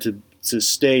fed to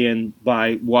stay in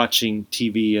by watching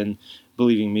TV and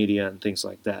believing media and things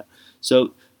like that.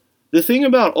 So the thing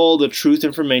about all the truth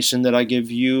information that I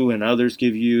give you and others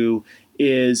give you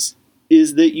is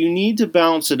that you need to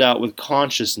balance it out with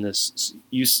consciousness.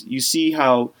 You see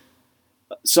how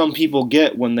some people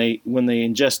get when they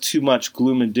ingest too much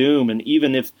gloom and doom, and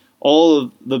even if all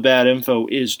of the bad info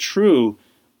is true,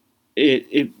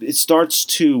 it starts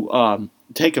to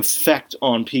take effect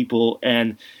on people,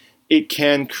 and it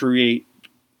can create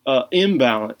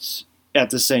imbalance at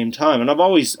the same time. And I've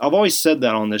always said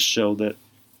that on this show,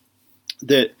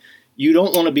 that you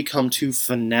don't want to become too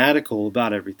fanatical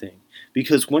about everything,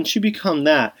 because once you become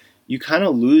that, you kind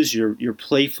of lose your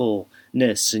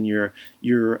playfulness and your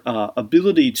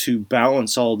ability to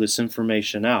balance all this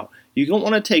information out. You don't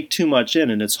want to take too much in,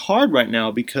 and it's hard right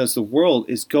now because the world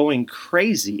is going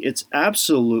crazy. It's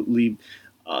absolutely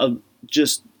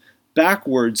just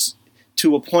backwards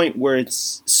to a point where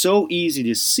it's so easy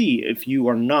to see if you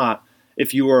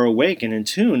are awake and in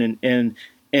tune,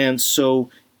 and so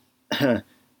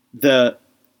the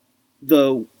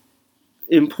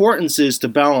importance is to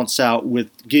balance out with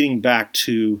getting back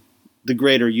to the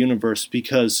greater universe,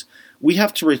 because we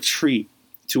have to retreat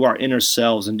to our inner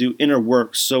selves and do inner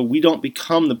work so we don't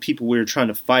become the people we're trying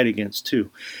to fight against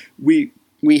too. We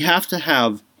have to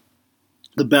have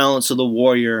the balance of the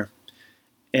warrior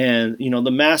and,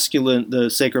 the masculine, the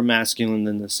sacred masculine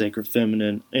and the sacred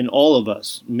feminine in all of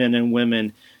us, men and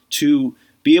women, to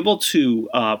be able to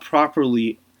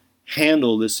properly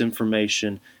handle this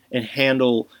information and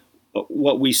handle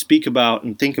what we speak about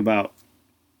and think about,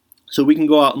 so we can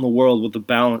go out in the world with a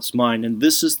balanced mind. And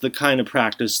this is the kind of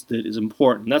practice that is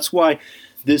important. That's why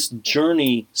this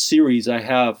journey series I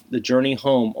have, the Journey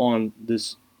Home, on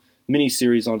this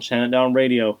mini-series on Chant It Down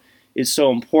Radio, is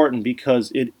so important,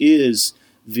 because it is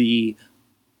the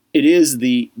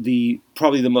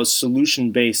probably the most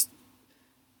solution-based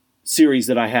series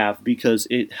that I have, because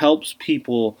it helps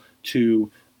people to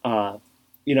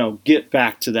get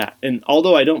back to that. And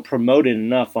although I don't promote it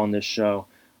enough on this show,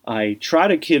 I try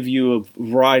to give you a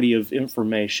variety of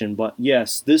information. But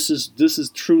yes, this is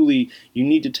truly, you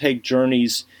need to take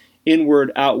journeys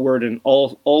inward, outward, and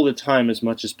all the time as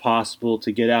much as possible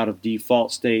to get out of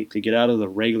default state, to get out of the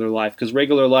regular life, because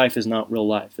regular life is not real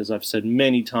life, as I've said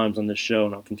many times on this show,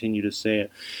 and I'll continue to say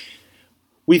it.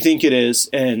 We think it is,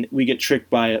 and we get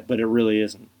tricked by it, but it really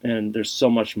isn't. And there's so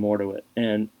much more to it.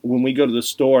 And when we go to the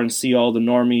store and see all the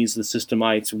normies, the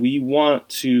systemites, we want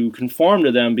to conform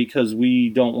to them because we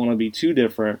don't want to be too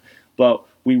different, but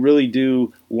we really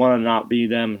do want to not be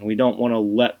them, and we don't want to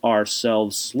let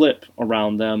ourselves slip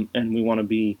around them, and we want to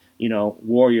be,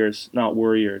 warriors, not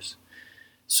worriers.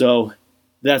 So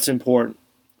that's important.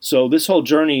 So this whole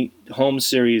Journey Home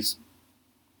series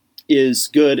is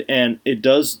good, and it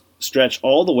does stretch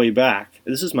all the way back.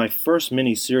 This is my first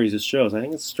mini-series of shows. I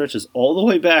think it stretches all the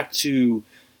way back to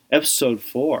episode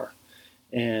 4.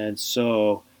 And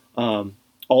so,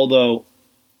 although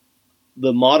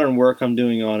the modern work I'm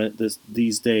doing on it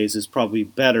these days is probably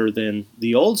better than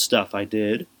the old stuff I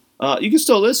did, you can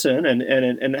still listen, and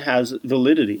it has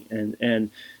validity. And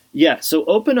yeah, so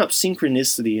open up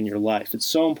synchronicity in your life. It's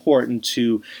so important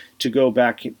to going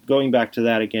back to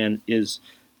that again, is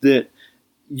that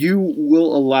you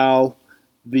will allow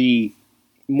the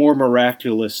more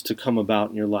miraculous to come about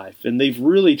in your life. And they've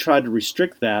really tried to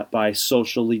restrict that by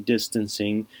socially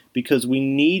distancing, because we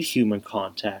need human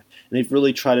contact. And they've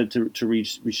really tried to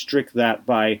restrict that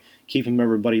by keeping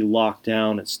everybody locked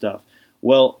down and stuff.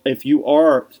 Well, if you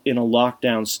are in a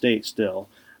lockdown state still,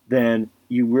 then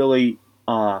you really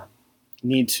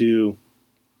need to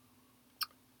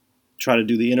try to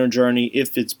do the inner journey,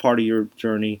 if it's part of your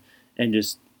journey, and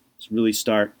just really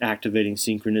start activating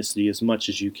synchronicity as much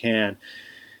as you can.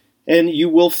 And you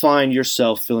will find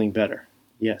yourself feeling better.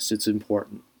 Yes, it's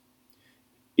important.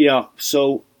 Yeah,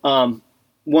 so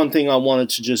one thing I wanted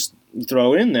to just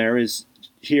throw in there is,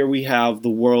 here we have the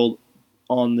world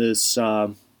on this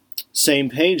same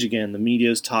page again. The media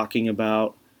is talking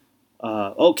about,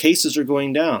 cases are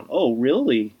going down. Oh,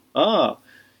 really?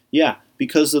 Yeah,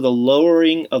 because of the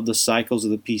lowering of the cycles of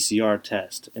the PCR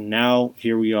test. And now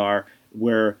here we are,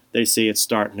 where they say it's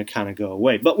starting to kind of go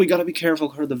away. But we got to be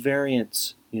careful for the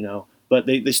variants, But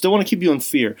they still want to keep you in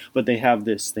fear, but they have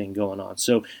this thing going on.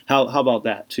 So how about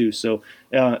that too? So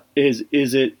is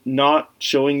it not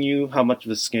showing you how much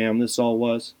of a scam this all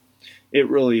was? It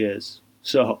really is.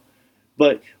 So,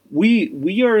 but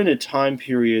we are in a time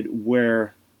period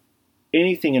where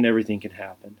anything and everything can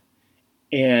happen.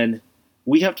 And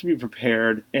we have to be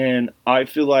prepared, and I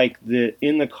feel like that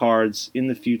in the cards, in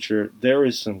the future, there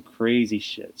is some crazy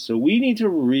shit. So we need to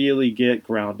really get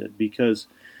grounded, because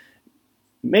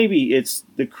maybe it's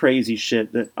the crazy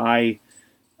shit that I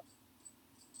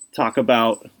talk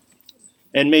about,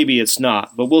 and maybe it's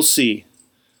not, but we'll see.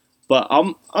 But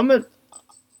I'm going to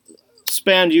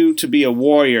expand you to be a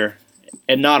warrior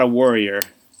and not a worrier,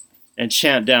 and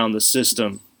chant down the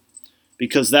system,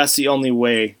 because that's the only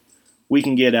way we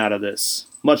can get out of this.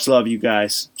 Much love, you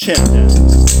guys. Chant down.